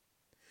statistic.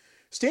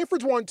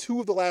 Stanford's won 2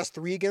 of the last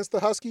 3 against the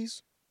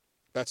Huskies.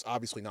 That's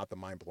obviously not the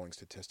mind-blowing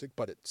statistic,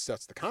 but it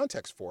sets the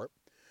context for it.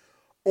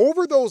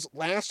 Over those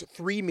last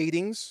 3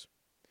 meetings,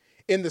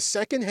 in the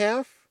second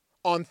half,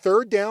 on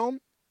 3rd down,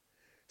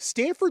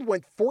 Stanford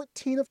went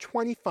 14 of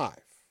 25.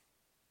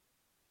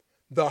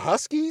 The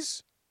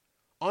Huskies,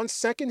 on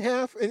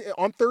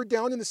 3rd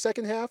down in the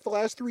second half, the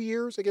last 3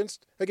 years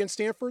against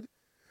Stanford,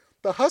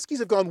 the Huskies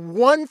have gone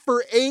 1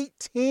 for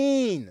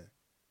 18.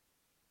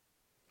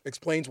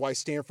 Explains why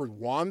Stanford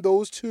won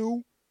those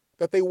 2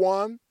 that they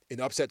won in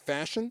upset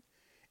fashion.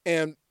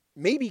 And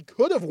maybe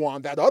could have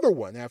won that other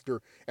one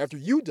after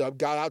UW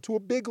got out to a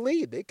big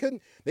lead. They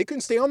couldn't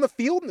stay on the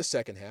field in the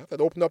second half.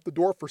 That opened up the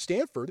door for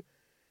Stanford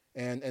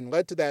and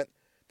led to that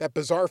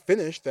bizarre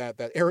finish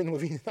that Aaron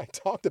Levine and I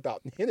talked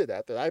about and hinted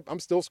at that I'm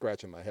still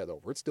scratching my head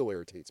over. It still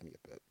irritates me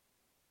a bit.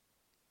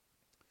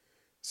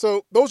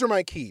 So those are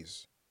my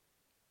keys.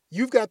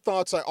 You've got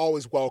thoughts, I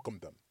always welcome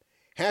them.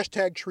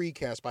 Hashtag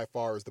TreeCast by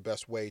far is the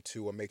best way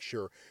to make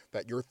sure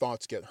that your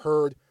thoughts get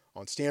heard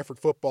on Stanford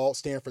football,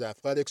 Stanford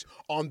athletics.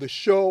 On the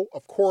show,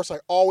 of course, I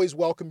always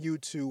welcome you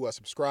to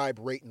subscribe,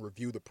 rate, and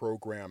review the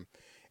program.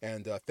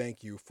 And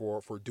thank you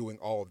for doing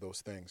all of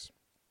those things.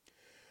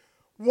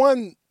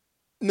 One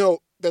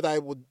note that I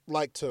would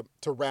like to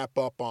wrap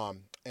up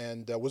on,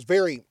 and was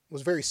very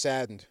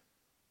saddened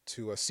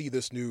to see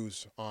this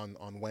news on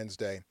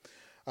Wednesday.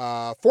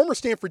 Former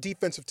Stanford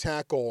defensive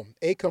tackle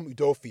Akom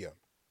Udofia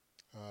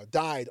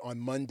died on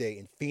Monday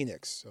in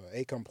Phoenix.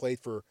 Akom played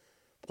for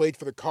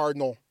the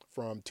Cardinal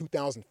from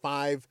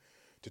 2005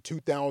 to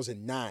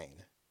 2009.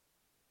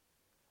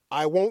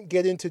 I won't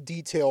get into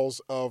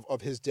details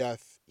of his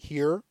death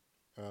here.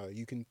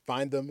 You can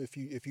find them if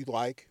you'd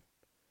like.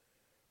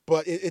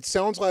 But it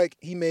sounds like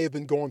he may have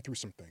been going through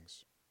some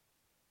things.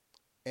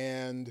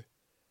 And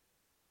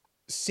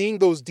seeing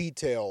those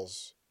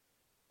details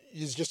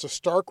is just a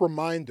stark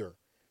reminder.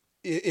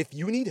 If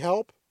you need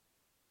help,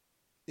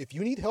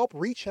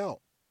 reach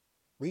out.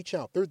 Reach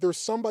out. There's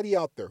somebody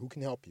out there who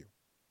can help you.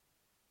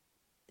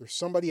 There's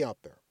somebody out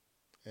there.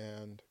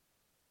 And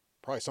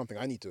probably something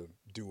I need to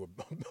do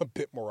a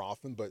bit more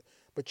often, but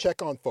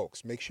check on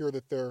folks. Make sure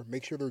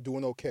they're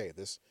doing okay.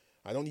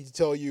 I don't need to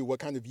tell you what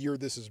kind of year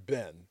this has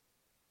been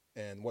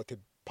and what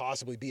could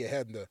possibly be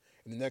ahead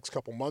in the next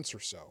couple months or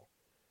so.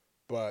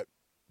 But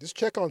just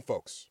check on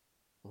folks.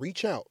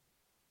 Reach out.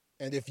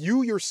 And if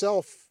you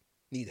yourself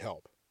need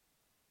help,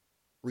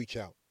 reach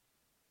out.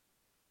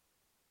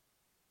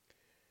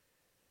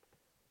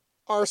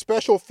 Our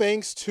special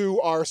thanks to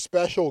our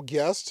special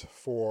guest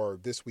for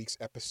this week's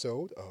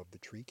episode of the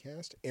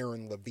TreeCast,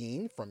 Aaron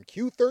Levine from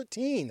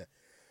Q13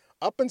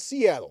 up in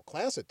Seattle,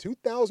 class of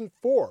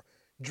 2004.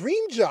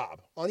 Dream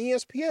Job on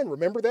ESPN.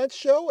 Remember that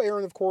show?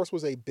 Aaron, of course,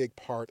 was a big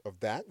part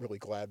of that. Really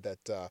glad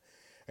that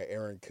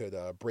Aaron could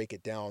break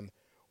it down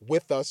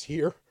with us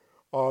here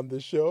on the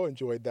show.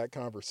 Enjoyed that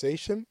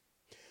conversation.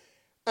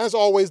 As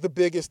always, the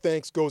biggest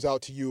thanks goes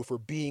out to you for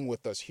being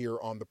with us here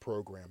on the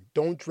program.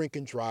 Don't drink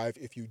and drive.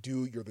 If you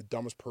do, you're the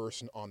dumbest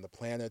person on the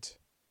planet.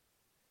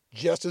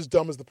 Just as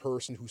dumb as the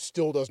person who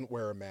still doesn't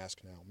wear a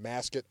mask now.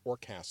 Mask it or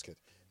casket.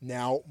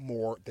 Now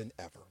more than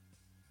ever.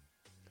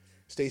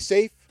 Stay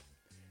safe.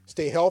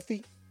 Stay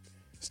healthy.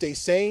 Stay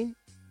sane.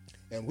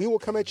 And we will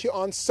come at you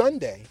on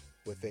Sunday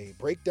with a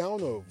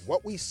breakdown of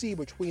what we see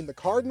between the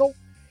Cardinal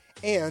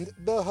and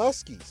the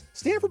Huskies.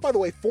 Stanford, by the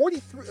way,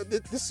 43.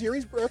 This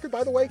series record,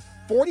 by the way,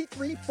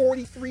 43,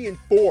 43, and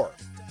 4.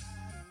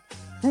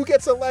 Who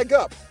gets a leg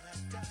up?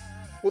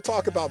 We'll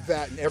talk about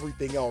that and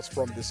everything else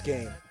from this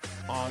game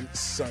on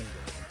Sunday.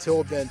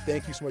 Until then,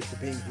 thank you so much for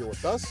being here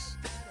with us.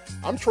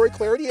 I'm Troy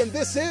Clarity, and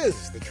this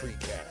is the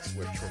TreeCast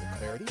with Troy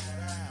Clarity,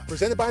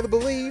 presented by the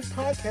Believe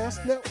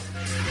Podcast Network.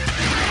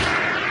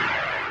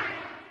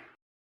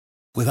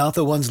 Without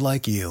the ones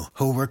like you,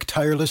 who work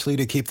tirelessly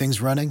to keep things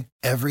running,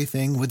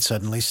 everything would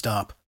suddenly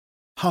stop.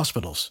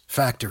 Hospitals,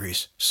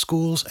 factories,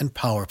 schools, and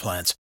power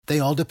plants, they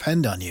all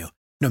depend on you.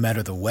 No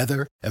matter the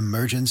weather,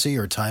 emergency,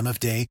 or time of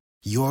day,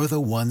 you're the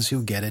ones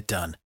who get it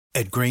done.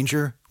 At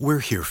Grainger, we're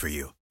here for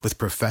you with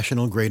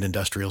professional-grade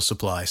industrial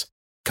supplies.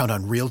 Count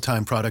on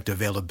real-time product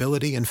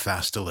availability and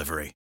fast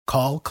delivery.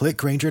 Call, click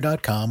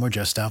Grainger.com, or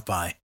just stop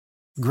by.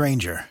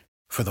 Grainger,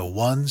 for the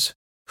ones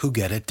who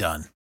get it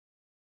done.